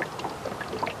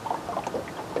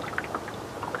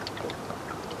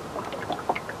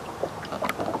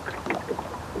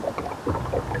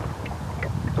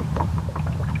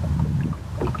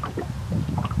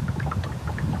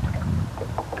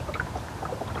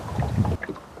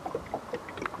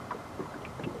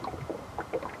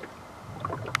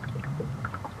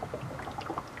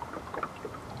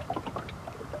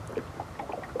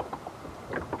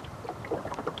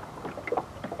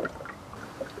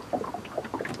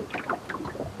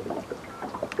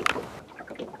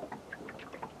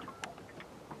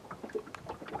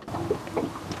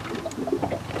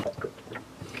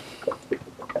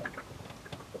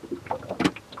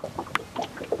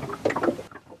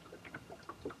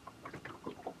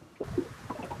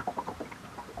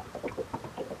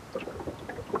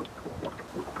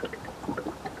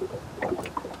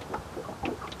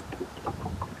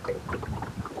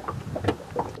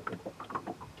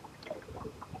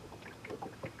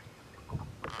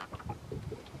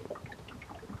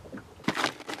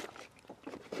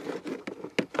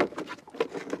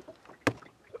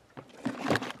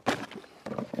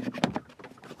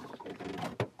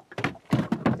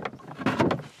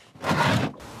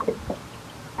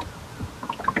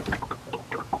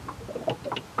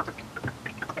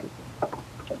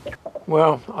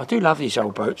 Well, I do love these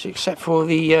old boats, except for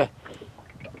the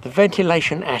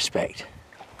ventilation aspect.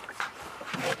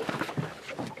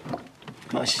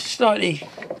 I slightly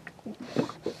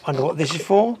wonder what this is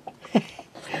for.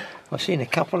 I've seen a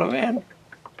couple around.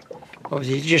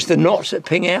 Obviously just the knots that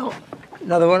ping out.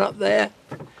 Another one up there.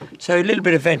 So a little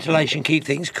bit of ventilation, keep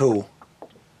things cool.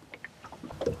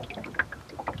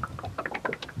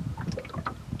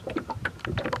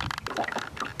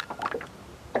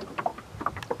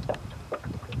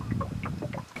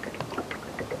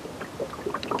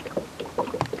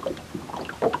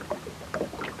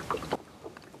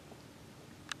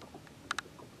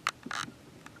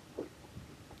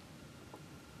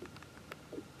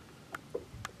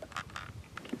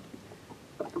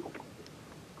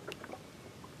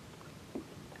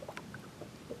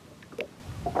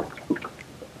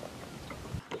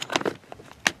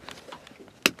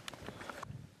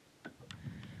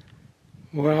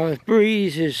 Well, the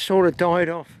breeze has sort of died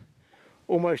off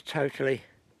almost totally.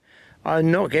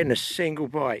 I'm not getting a single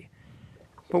bite.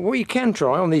 But what you can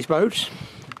try on these boats,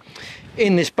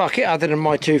 in this bucket, other than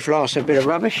my 2 flasks of a bit of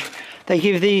rubbish, they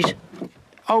give these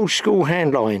old school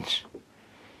hand lines,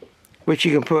 which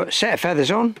you can put a set of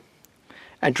feathers on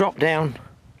and drop down.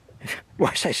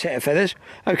 Well, I say set of feathers,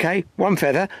 okay, 1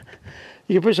 feather.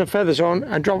 You can put some feathers on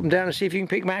and drop them down and see if you can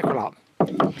pick mackerel up.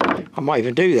 I might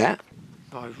even do that.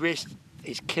 My wrist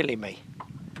is killing me.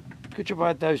 Good job I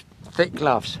had those thick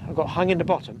gloves. I've got hung in the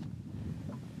bottom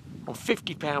on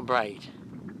 50-pound braid.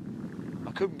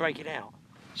 I couldn't break it out,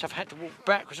 so I've had to walk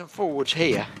backwards and forwards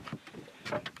here,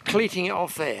 cleating it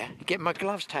off there, getting my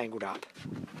gloves tangled up,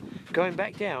 going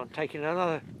back down, taking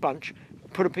another bunch,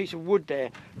 put a piece of wood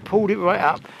there, pulled it right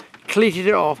up, cleated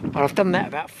it off, and I've done that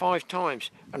about 5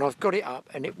 times, and I've got it up,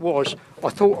 and it was, I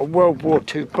thought, a World War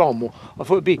II bomb, or I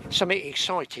thought it'd be something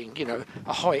exciting, you know,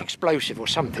 a high explosive or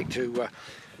something to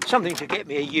get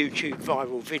me a YouTube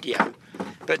viral video.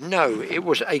 But no, it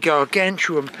was a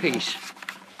gargantuan piece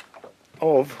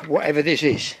of whatever this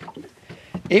is.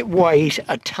 It weighs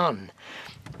a ton.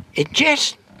 It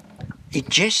just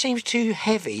seems too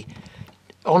heavy,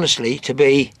 honestly, to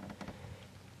be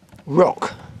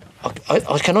rock.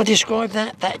 Can I describe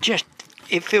that?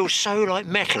 It feels so like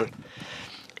metal.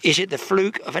 Is it the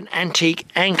fluke of an antique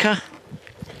anchor?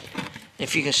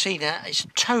 If you can see that, it's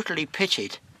totally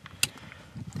pitted.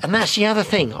 And that's the other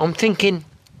thing. I'm thinking,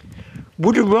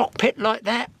 would a rock pit like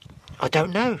that? I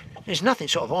don't know. There's nothing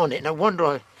sort of on it. No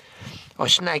wonder I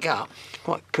snag up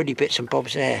quite pretty bits and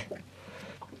bobs there.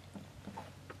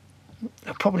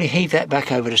 I'll probably heave that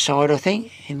back over the side, I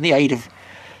think, in the aid of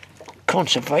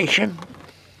conservation.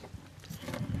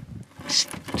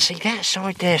 See, that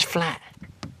side there's flat.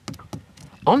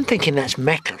 I'm thinking that's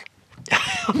metal.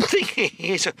 I'm thinking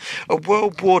it's a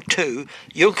World War II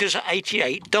Junkers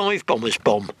 88 dive bombers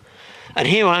bomb. And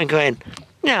here I'm going,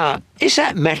 now, is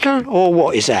that metal or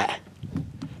what is that?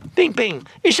 Bing, bing.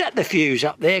 Is that the fuse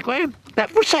up there, Graeme?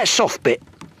 What's that soft bit?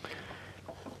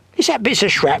 Is that bits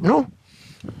of shrapnel?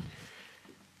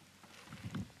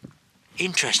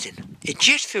 Interesting. It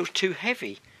just feels too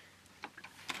heavy.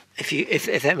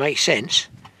 If that makes sense.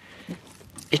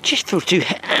 It just feels too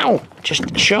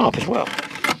just sharp as well.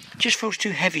 It just feels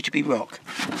too heavy to be rock.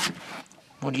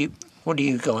 What do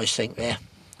you guys think there?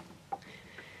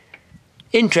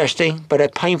 Interesting, but a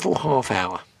painful half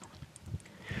hour.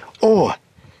 Or,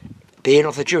 being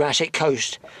off the Jurassic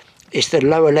coast, it's the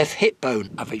lower left hip bone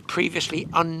of a previously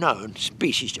unknown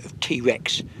species of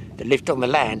T-Rex that lived on the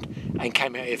land and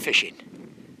came out here fishing.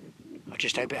 I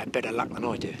just hope it had better luck than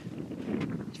I do.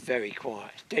 It's very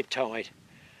quiet, it's dead tide.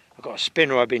 I've got a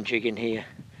spinner I've been jigging here.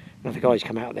 Another guy's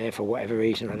come out there for whatever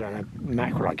reason, I don't know,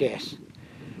 mackerel I guess.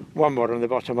 One rod on the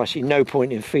bottom. I see no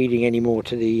point in feeding any more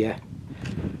to the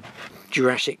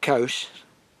Jurassic coast.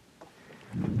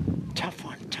 Tough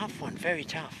one, very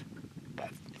tough. But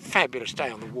fabulous day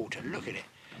on the water, look at it.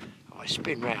 I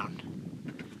spin round.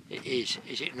 It is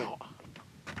it not?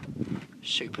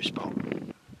 Super spot.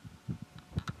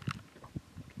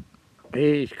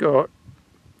 He's got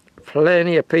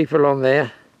plenty of people on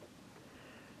there.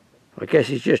 I guess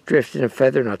he's just drifting and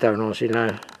feathering, I don't honestly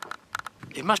know.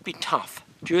 It must be tough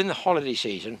during the holiday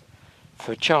season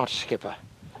for a charter skipper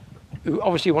who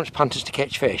obviously wants punters to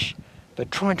catch fish,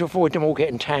 but trying to avoid them all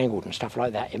getting tangled and stuff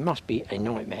like that. It must be a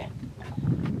nightmare.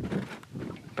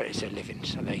 But it's a living,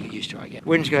 so they get used to it, I guess.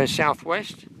 Wind's going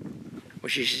southwest,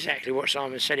 which is exactly what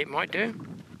Simon said it might do.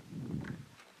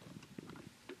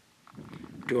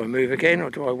 Do I move again or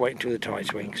do I wait until the tide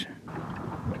swings?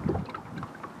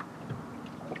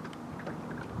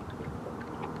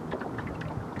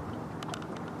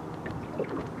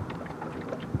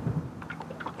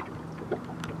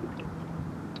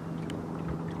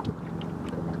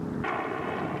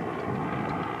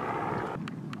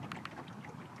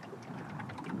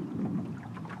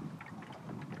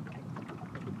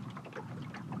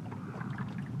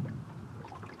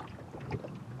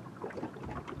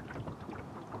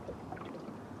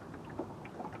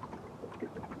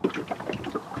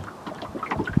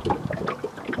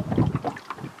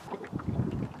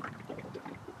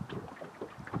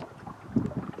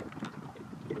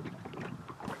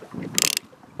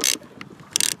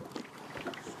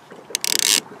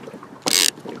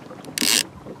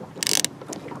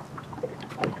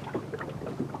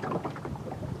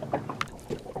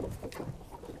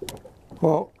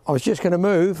 Well, I was just going to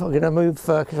move. I'm going to move,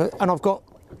 and I've got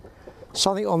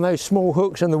something on those small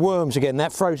hooks and the worms again,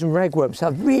 that frozen ragworm. So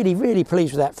I'm really, really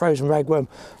pleased with that frozen ragworm.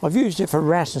 I've used it for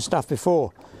wrasse and stuff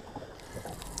before.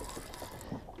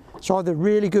 So I had a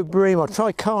really good bream. I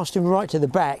tried casting right to the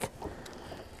back,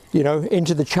 you know,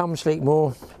 into the chum sleek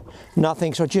more,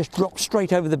 Nothing, so I just dropped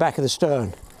straight over the back of the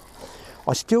stern.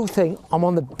 I still think I'm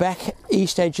on the back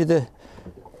east edge of the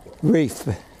reef,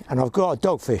 and I've got a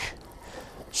dogfish.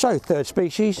 So, third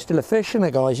species, still a fish, isn't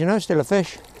it, guys? You know, still a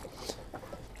fish.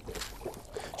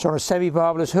 It's on a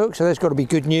semi-barbless hook, so that's got to be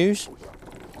good news.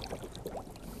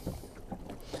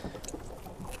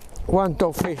 One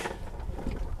dogfish.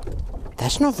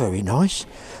 That's not very nice.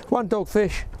 One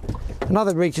dogfish,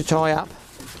 another rig to tie up,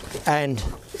 and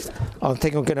I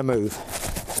think I'm going to move.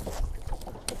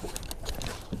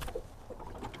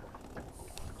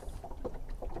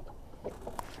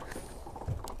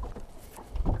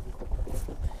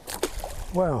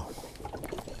 Well,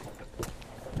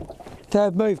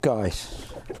 third move, guys.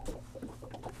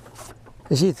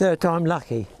 This is third time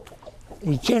lucky.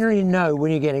 You generally know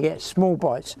when you're going to get small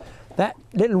bites. That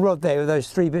little rod there with those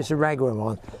 3 bits of ragworm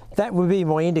on, that would be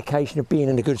my indication of being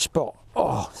in a good spot.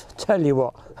 Oh, tell you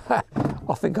what,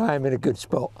 I think I am in a good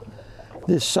spot.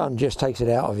 This sun just takes it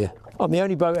out of you. I'm the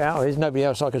only boat out, there's nobody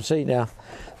else I can see now.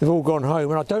 They've all gone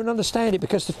home, and I don't understand it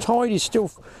because the tide is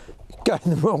still going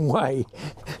the wrong way.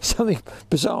 Something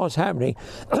bizarre is happening.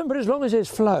 But as long as there's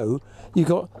flow, you've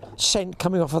got scent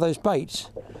coming off of those baits.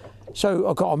 So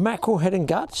I've got a mackerel head and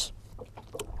guts,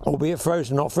 albeit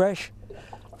frozen, not fresh.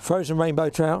 Frozen rainbow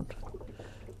trout,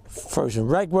 frozen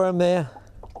ragworm there,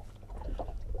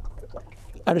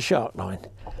 and a shark line.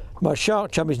 My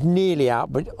shark chum is nearly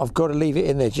out, but I've got to leave it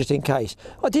in there just in case.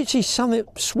 I did see something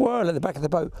swirl at the back of the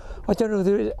boat. I don't know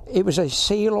whether it was a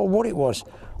seal or what it was.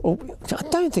 Or, I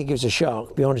don't think it was a shark,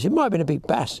 to be honest. It might have been a big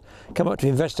bass come up to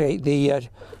investigate the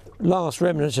last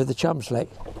remnants of the chum slack.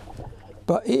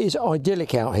 But it is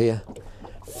idyllic out here.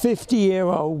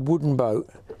 50-year-old wooden boat.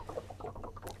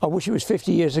 I wish it was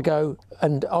 50 years ago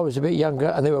and I was a bit younger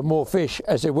and there were more fish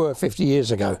as there were 50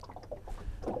 years ago.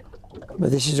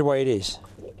 But this is the way it is.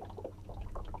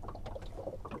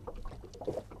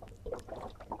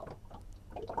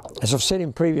 As I've said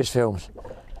in previous films,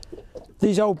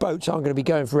 these old boats aren't going to be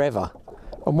going forever.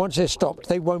 And once they're stopped,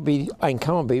 they won't be and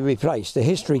can't be replaced. The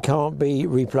history can't be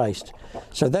replaced.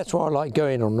 So that's why I like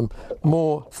going on them,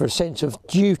 more for a sense of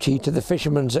duty to the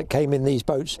fishermen that came in these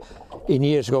boats in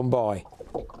years gone by.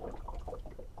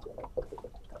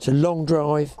 It's a long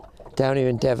drive down here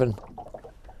in Devon,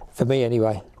 for me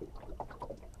anyway.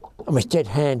 I mean, it's dead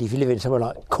handy if you live in somewhere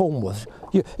like Cornwall.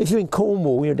 If you're in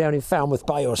Cornwall, you're down in Falmouth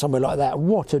Bay or somewhere like that,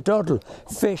 what a doddle.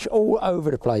 Fish all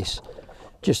over the place.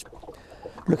 Just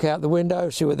look out the window,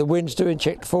 see what the wind's doing,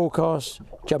 check the forecast,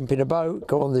 jump in a boat,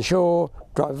 go on the shore,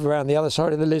 drive around the other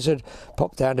side of the Lizard,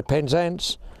 pop down to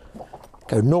Penzance,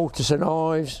 go north to St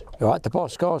Ives, go out to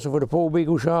Boscastle for the Paul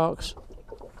Beagle sharks,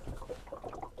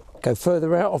 go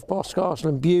further out off Boscastle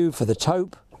and Bew for the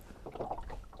tope,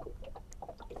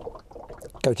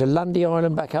 go to Lundy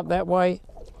Island back up that way.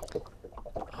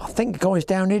 I think the guys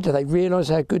down here, do they realise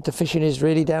how good the fishing is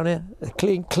really down here?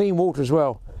 Clean water as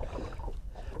well.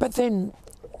 But then,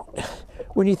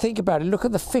 when you think about it, look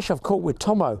at the fish I've caught with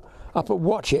Tomo up at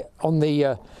Watchet on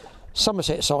the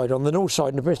Somerset side, on the north side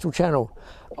in the Bristol Channel.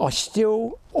 I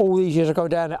still, all these years I go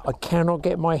down there, I cannot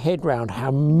get my head round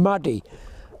how muddy,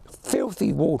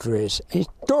 filthy water is. It's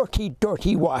dirty,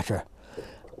 dirty water.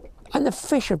 And the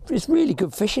fish, it's really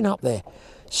good fishing up there.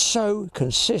 So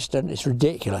consistent, it's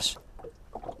ridiculous.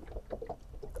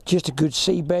 Just a good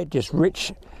seabed, just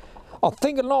rich. I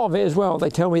think a lot of it as well, they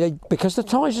tell me, because the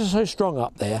tides are so strong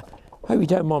up there, hope you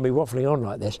don't mind me waffling on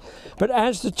like this, but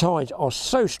as the tides are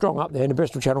so strong up there in the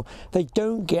Bristol Channel, they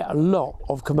don't get a lot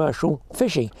of commercial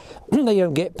fishing. They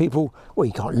don't get people, well,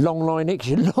 you can't long line it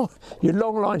because your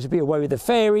long lines will be away with the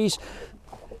fairies.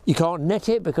 You can't net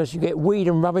it because you get weed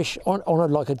and rubbish on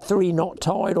like a 3-knot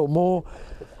tide or more.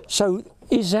 So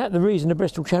is that the reason the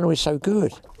Bristol Channel is so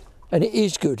good? And it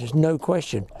is good, there's no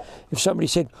question. If somebody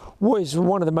said, what is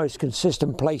one of the most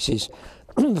consistent places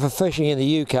for fishing in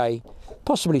the UK,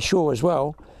 possibly shore as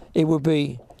well, it would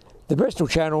be the Bristol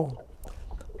Channel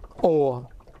or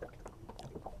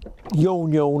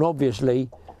Yawn, obviously,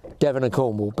 Devon and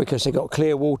Cornwall, because they've got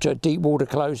clear water, deep water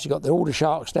close, you've got all the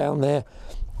sharks down there.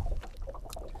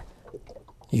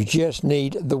 You just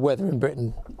need the weather in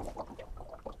Britain.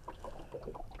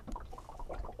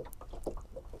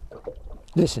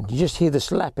 Listen, you just hear the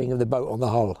slapping of the boat on the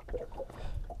hull.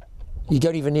 You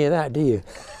don't even hear that, do you?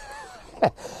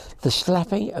 The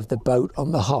slapping of the boat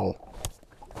on the hull.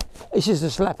 This is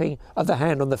the slapping of the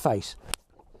hand on the face.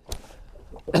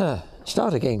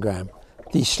 Start again, Graeme.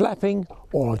 The slapping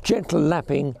or gentle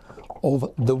lapping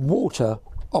of the water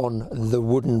on the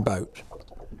wooden boat.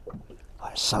 Oh,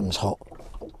 the sun's hot.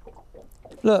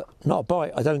 Look, not a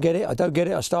bite. I don't get it.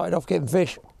 I started off getting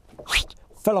fish.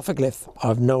 Fell off a cliff. I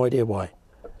have no idea why.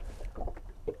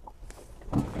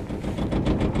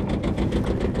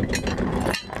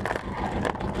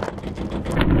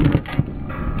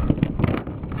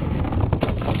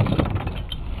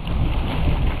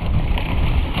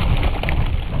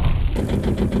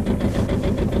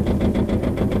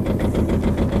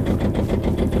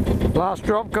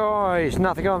 drop, guys.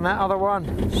 Nothing on that other one.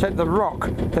 Except the rock,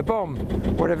 the bomb,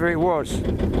 whatever it was.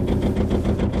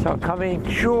 So I'm coming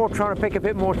shore, trying to pick a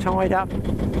bit more tide up.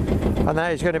 And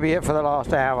that is going to be it for the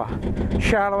last hour.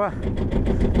 Shallower.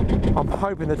 I'm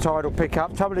hoping the tide will pick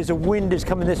up. Trouble is the wind is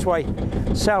coming this way,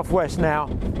 southwest now,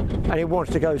 and it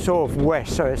wants to go sort of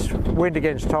west, so it's wind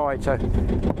against tide, so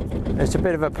it's a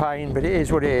bit of a pain, but it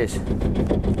is what it is.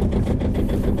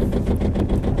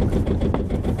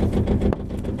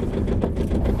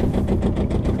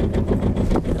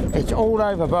 It's all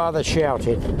over bar the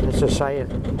shouting, that's a saying.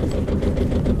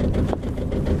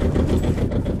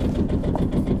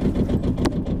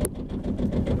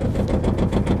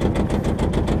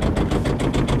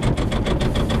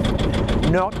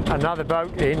 Not another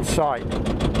boat in sight.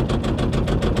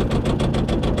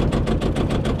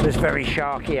 It's very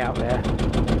sharky out there.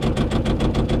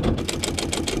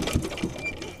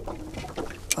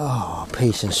 Oh,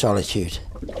 peace and solitude.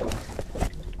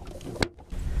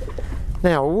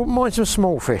 Now, I wouldn't mind some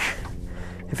small fish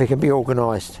if it can be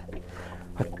organised.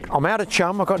 I'm out of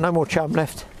chum, I've got no more chum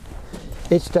left.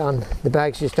 It's done. The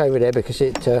bag's just over there because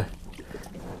it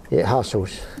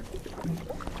hustles.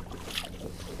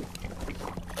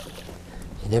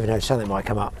 You never know, something might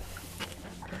come up.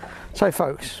 So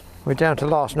folks, we're down to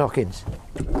last knockings.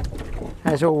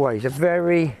 As always, a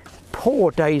very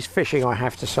poor day's fishing, I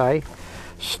have to say.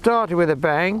 Started with a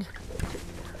bang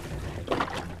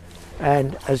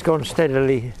and has gone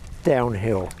steadily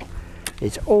downhill.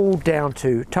 It's all down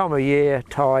to time of year,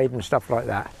 tide and stuff like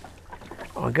that.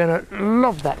 I'm going to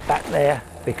lob that back there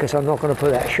because I'm not going to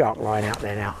put that shark line out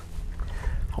there now.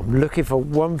 I'm looking for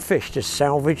one fish to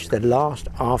salvage the last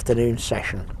afternoon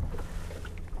session.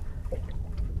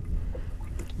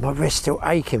 My wrist's still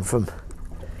aching from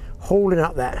hauling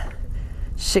up that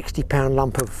 60-pound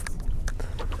lump of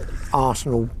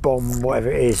Arsenal bomb,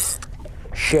 whatever it is,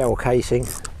 shell casing.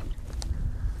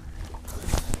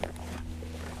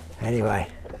 Anyway,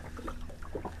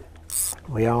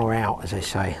 we are out, as they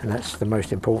say, and that's the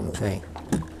most important thing.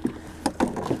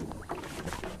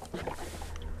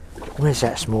 Where's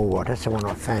that small rod? That's the one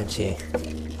I fancy.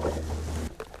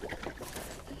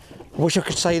 I wish I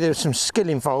could say there was some skill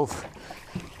involved,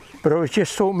 but I was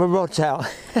just sorting my rods out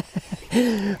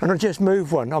and I just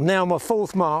moved one. I'm now on my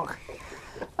fourth mark,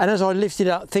 and as I lifted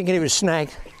up thinking it was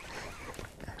snagged,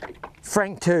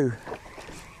 Frank 2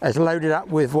 has loaded up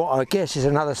with what I guess is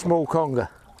another small conger.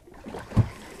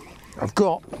 I've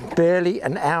got barely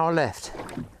an hour left.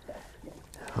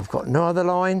 I've got no other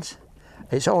lines.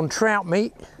 It's on trout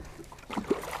meat.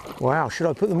 Wow, should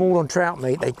I put them all on trout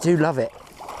meat? They do love it.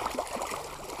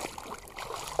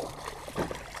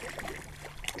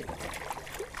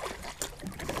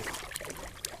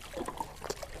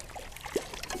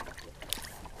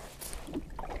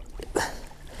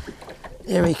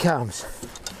 Here he comes.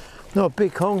 Not a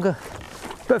big conger,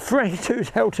 but Frank 2's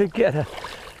held together.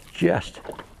 Just,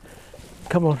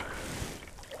 come on.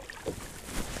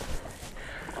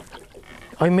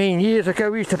 I mean, years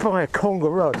ago we used to buy a conger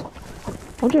rod.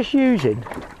 I'm just using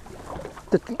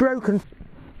the broken.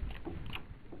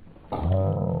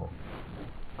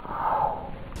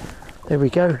 There we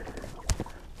go.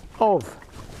 Of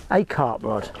a carp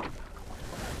rod.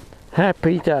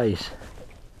 Happy days.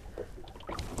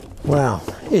 Wow,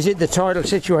 is it the tidal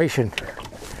situation?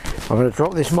 I'm going to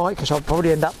drop this mic because I'll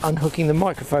probably end up unhooking the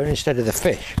microphone instead of the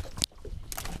fish.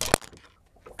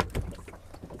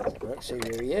 Let's see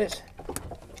where he is.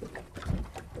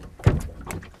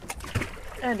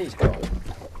 And he's gone.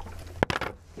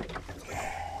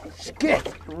 Let's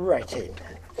get right in.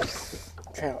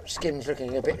 Trout skin's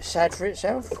looking a bit sad for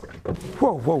itself.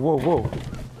 Whoa, whoa, whoa, whoa.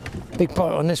 Big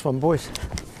bite on this one, boys.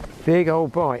 Big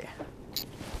old bite.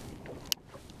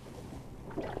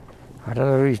 I don't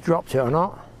know if he's dropped it or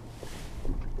not.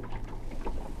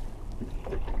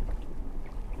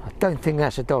 I don't think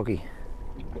that's a doggy.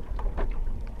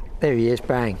 There he is,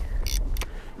 bang.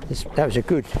 That was a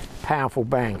good, powerful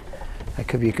bang. That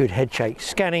could be a good head shake.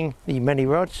 Scanning the many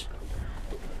rods.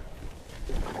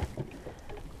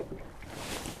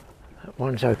 That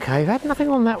one's okay. I've had nothing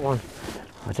on that one,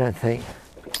 I don't think.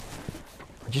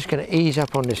 I'm just going to ease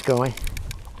up on this guy.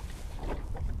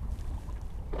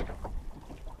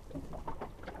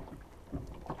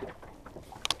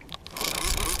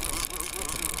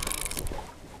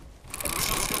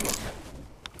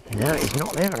 No, he's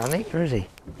not there, I don't think, or is he?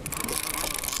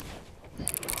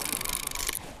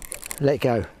 Let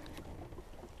go.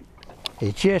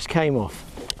 It just came off.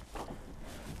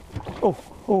 Oh,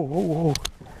 oh, oh, oh.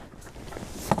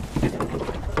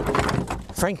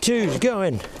 Frank 2's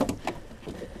going.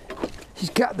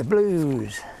 He's got the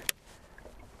blues.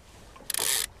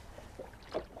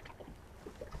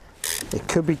 It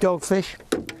could be dogfish,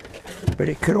 but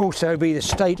it could also be the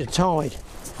state of tide.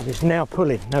 And it's now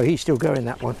pulling. No, he's still going,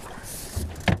 that one.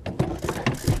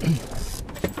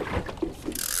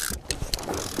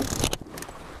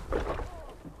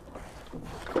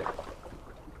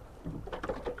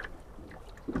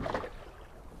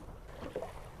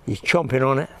 He's chomping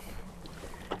on it.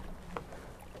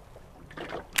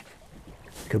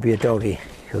 Could be a doggy.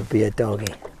 Could be a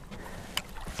doggy.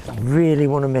 I really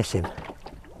want to miss him.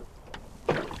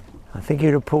 I think he'd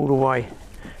have pulled away.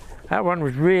 That one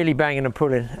was really banging and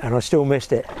pulling, and I still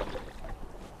missed it.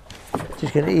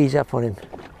 Just going to ease up on him.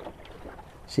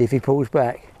 See if he pulls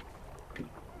back.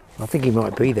 I think he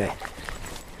might be there.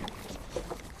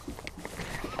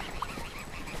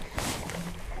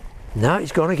 No,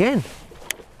 he's gone again.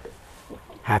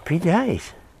 Happy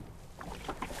days.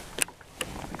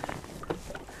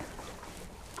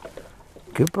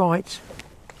 Good bites.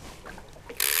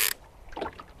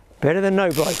 Better than no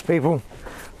bites, people,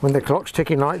 when the clock's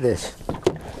ticking like this.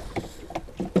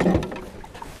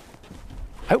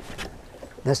 Oh,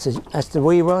 that's the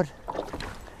wee rod.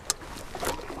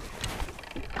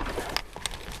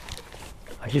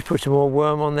 I just put some more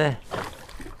worm on there.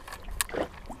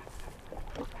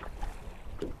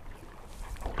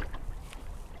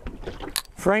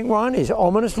 Frank one is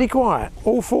ominously quiet.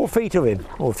 All 4 feet of him,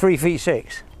 or 3 feet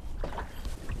 6.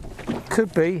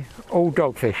 Could be all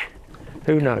dogfish.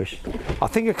 Who knows? I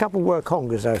think a couple were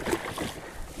congers though.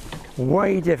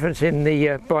 Way difference in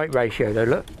the bite ratio though,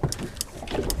 look.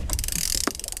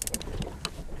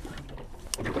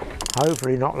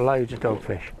 Hopefully not loads of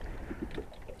dogfish.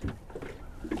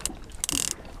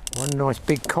 One nice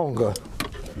big conger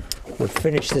would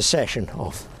finish the session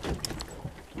off.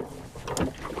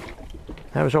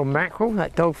 That was on mackerel,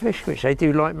 that dogfish, which they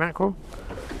do like mackerel.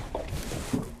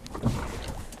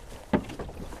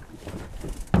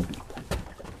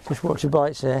 Just watch the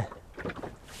bites there.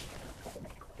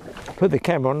 Put the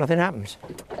camera on, nothing happens.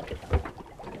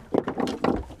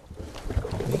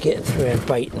 Let me get through our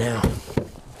bait now.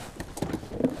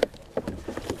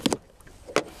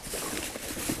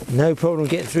 No problem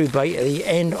getting through bait at the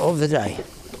end of the day.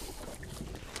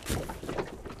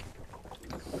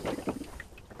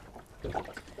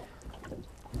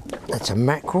 That's a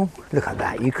mackerel. Look at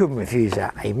that, you couldn't refuse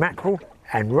that. A mackerel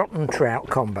and rotten trout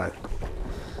combo.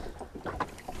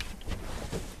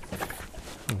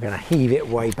 I'm going to heave it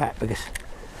way back because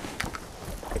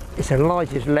it's the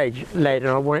lightest lead and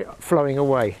I want it flowing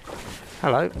away.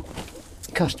 Hello,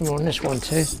 customer on this one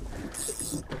too.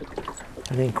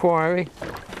 An inquiry.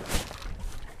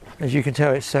 As you can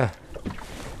tell, it's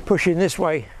pushing this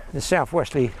way, the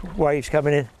southwesterly waves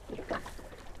coming in.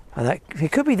 And that,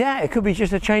 it could be that, it could be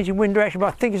just a change in wind direction, but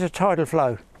I think it's a tidal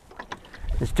flow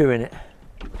that's doing it.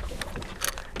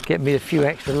 Get me a few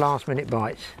extra last minute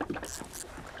bites.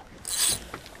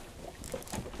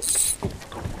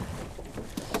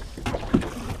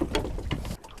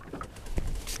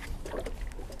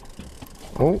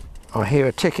 Oh, I hear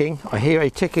a ticking, I hear a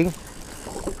ticking.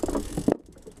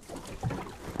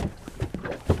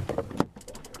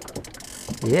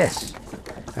 Yes,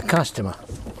 a customer.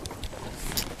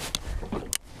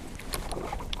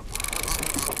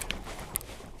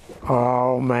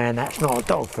 Oh man, that's not a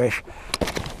dogfish.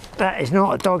 That is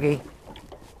not a doggy.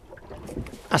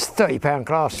 That's a 30-pound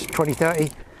class,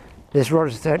 20-30. This rod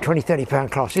is a 20-30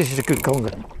 pound class. This is a good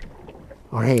conger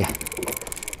on here.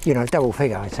 You know, double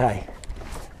figure, I'd say.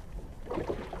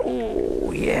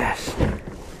 Oh yes,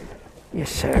 yes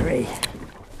sirree.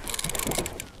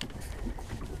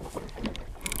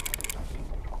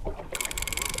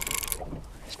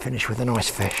 Let's finish with a nice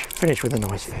fish. Finish with a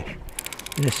nice fish.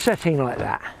 In a setting like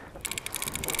that,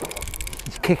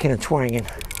 he's kicking and twanging.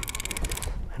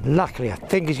 And luckily, I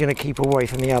think he's going to keep away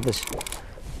from the others.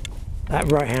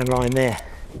 That right hand line there.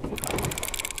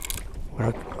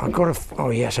 But I got a. Oh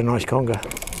yes, a nice conger.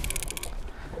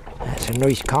 That's a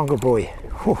nice conger boy.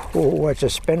 Oh, that's a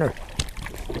spinner.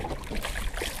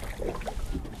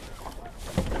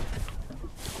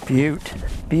 Beaut,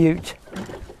 beaut.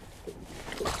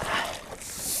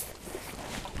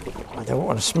 I don't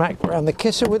want to smack around the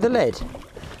kisser with the lead.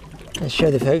 Let's show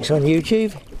the folks on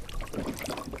YouTube.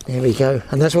 There we go.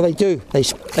 And that's what they do. They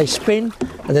spin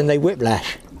and then they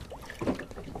whiplash.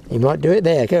 You might do it.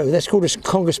 There you go. That's called a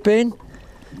conger spin.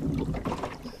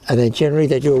 And then generally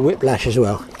they do a whiplash as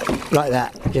well. Like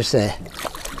that, just there.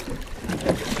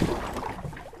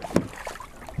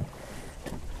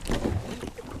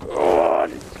 Oh,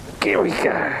 here we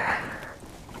go.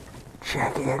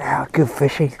 Check it out. Good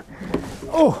fishing.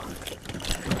 Oh,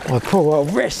 my poor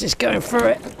old wrist is going through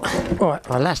it.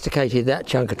 Right, I elasticated that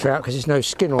chunk of trout because there's no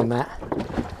skin on that.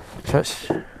 So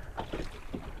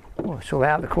I saw that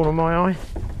out the corner of my eye.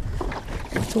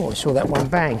 I thought I saw that one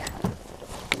bang.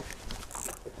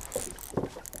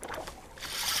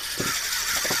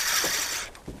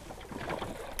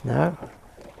 No.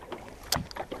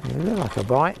 It looked like a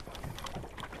bite.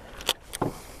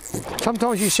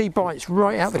 Sometimes you see bites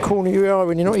right out the corner of your eye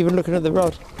when you're not even looking at the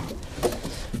rod.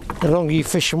 The longer you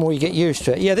fish, the more you get used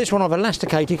to it. Yeah, this one I've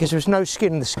elasticated because there's no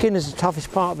skin. The skin is the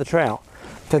toughest part of the trout.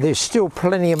 So there's still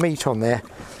plenty of meat on there.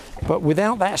 But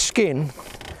without that skin,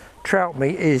 trout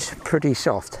meat is pretty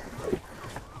soft.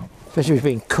 Especially if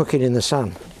it's been cooking in the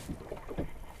sun.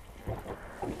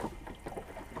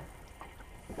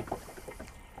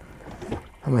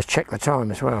 I must check the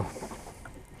time as well.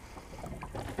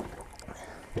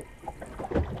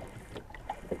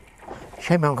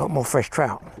 Shame I haven't got more fresh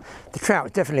trout. The trout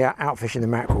is definitely out fishing the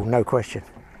mackerel, no question.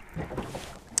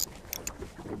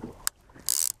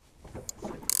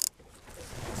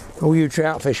 All you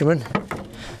trout fishermen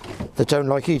that don't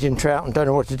like eating trout and don't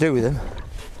know what to do with them,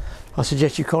 I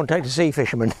suggest you contact a sea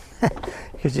fisherman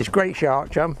because it's great shark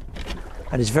chum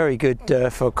and it's very good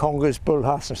for congers,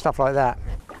 bullhuss and stuff like that.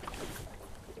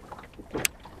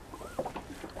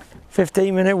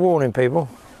 15-minute warning, people.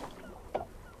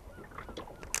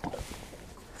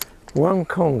 One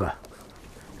conger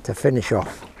to finish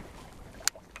off.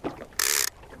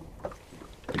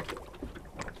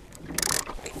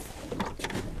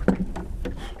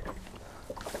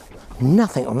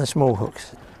 Nothing on the small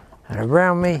hooks, and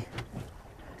around me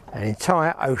an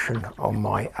entire ocean on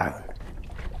my own.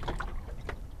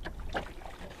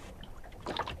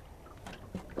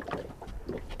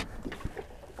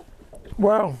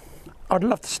 Well, I'd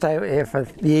love to stay out here for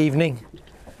the evening.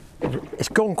 It's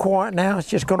gone quiet now, it's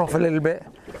just gone off a little bit.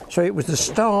 So it was the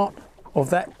start of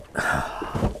that.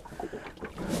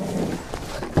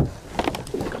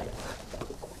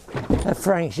 That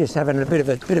Frank's just having a bit of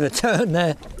a turn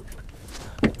there.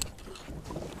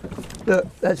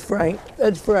 Look, that's Frank,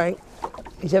 that's Frank.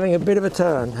 He's having a bit of a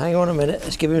turn. Hang on a minute,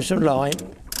 let's give him some line.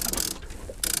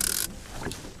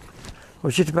 I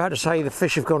was just about to say the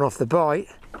fish have gone off the bite.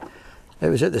 It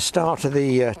was at the start of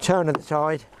the turn of the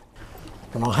tide.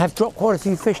 And I have dropped quite a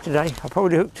few fish today. I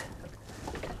probably hooked,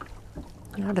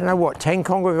 I don't know what, 10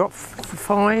 conger, got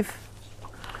 5.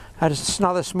 Had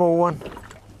another small one.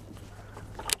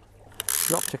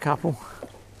 Dropped a couple.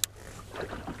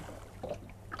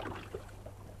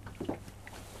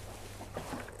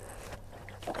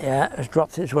 Yeah, it's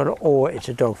dropped it as well, or it's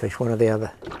a dogfish, one or the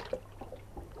other.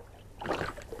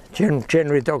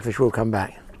 Generally, a dogfish will come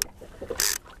back.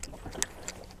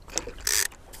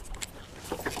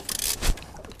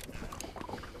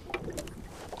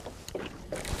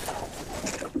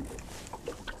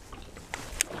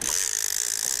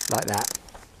 Like that.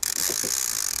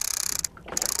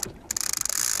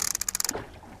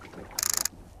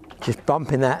 Just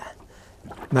bumping that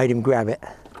made him grab it.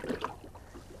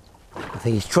 I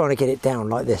think he's trying to get it down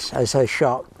like this, as those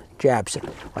sharp jabs.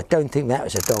 I don't think that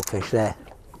was a dogfish there.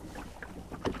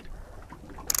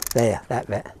 There, that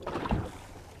bit.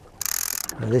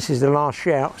 And this is the last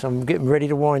shout, so I'm getting ready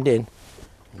to wind in.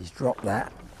 He's dropped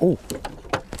that. Oh,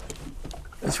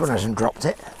 this one hasn't dropped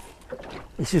it.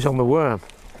 This is on the worm,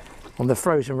 on the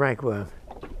frozen ragworm.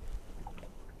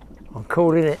 I'm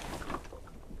calling it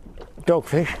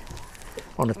dogfish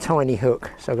on a tiny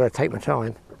hook, so I've got to take my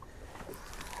time.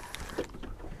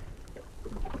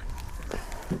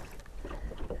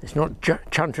 It's not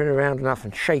chuntering around enough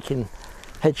and shaking,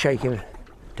 head shaking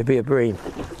to be a bream.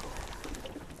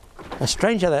 It's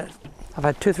strange how that, I've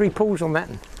had 2 or 3 pulls on that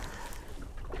and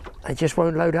they just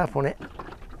won't load up on it.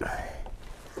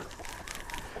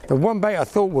 The one bait I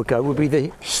thought would go would be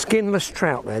the skinless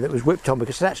trout there that was whipped on,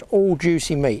 because that's all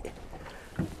juicy meat.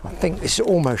 I think this is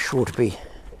almost sure to be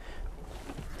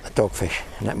a dogfish,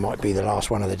 and that might be the last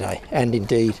one of the day. And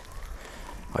indeed,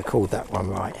 I called that one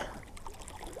right.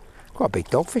 Quite a big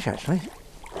dogfish actually.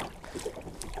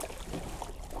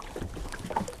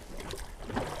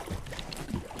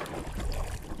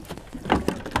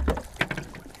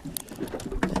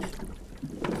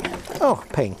 Oh,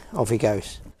 ping, off he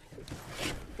goes.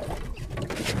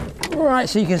 Right,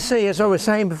 so you can see, as I was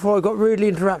saying before, I got rudely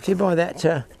interrupted by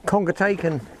that conger take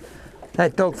and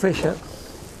that dogfish.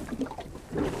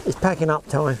 It's packing up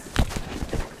time.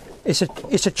 It's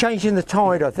a change in the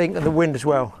tide, I think, and the wind as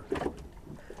well.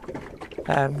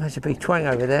 There's a big twang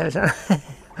over there.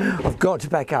 I've got to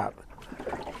pack up.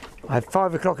 I have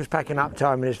 5 o'clock as packing up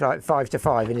time, and it's like 5 to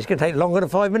 5, and it's going to take longer than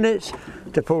 5 minutes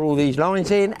to pull all these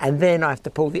lines in, and then I have to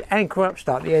pull the anchor up,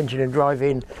 start the engine and drive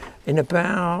in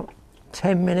about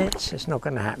 10 minutes. It's not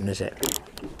going to happen, is it?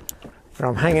 and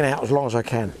I'm hanging out as long as I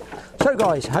can. So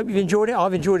guys, hope you've enjoyed it.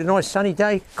 I've enjoyed a nice sunny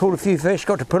day, caught a few fish,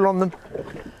 got to pull on them.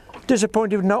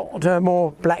 Disappointed with not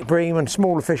more black bream and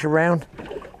smaller fish around.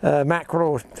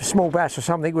 Mackerel or small bass or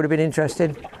something would have been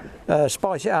interesting.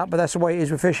 Spice it up, but that's the way it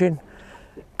is with fishing.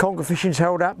 Conger fishing's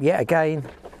held up yet again.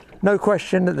 No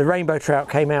question that the rainbow trout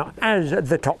came out as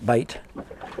the top bait.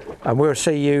 And we'll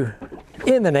see you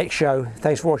in the next show.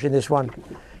 Thanks for watching this one.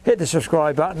 Hit the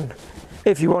subscribe button.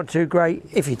 If you want to, great.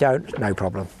 If you don't, no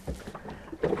problem.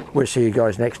 We'll see you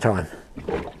guys next time.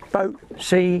 Boat,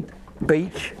 sea,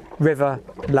 beach, river,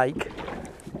 lake.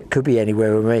 Could be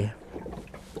anywhere with me.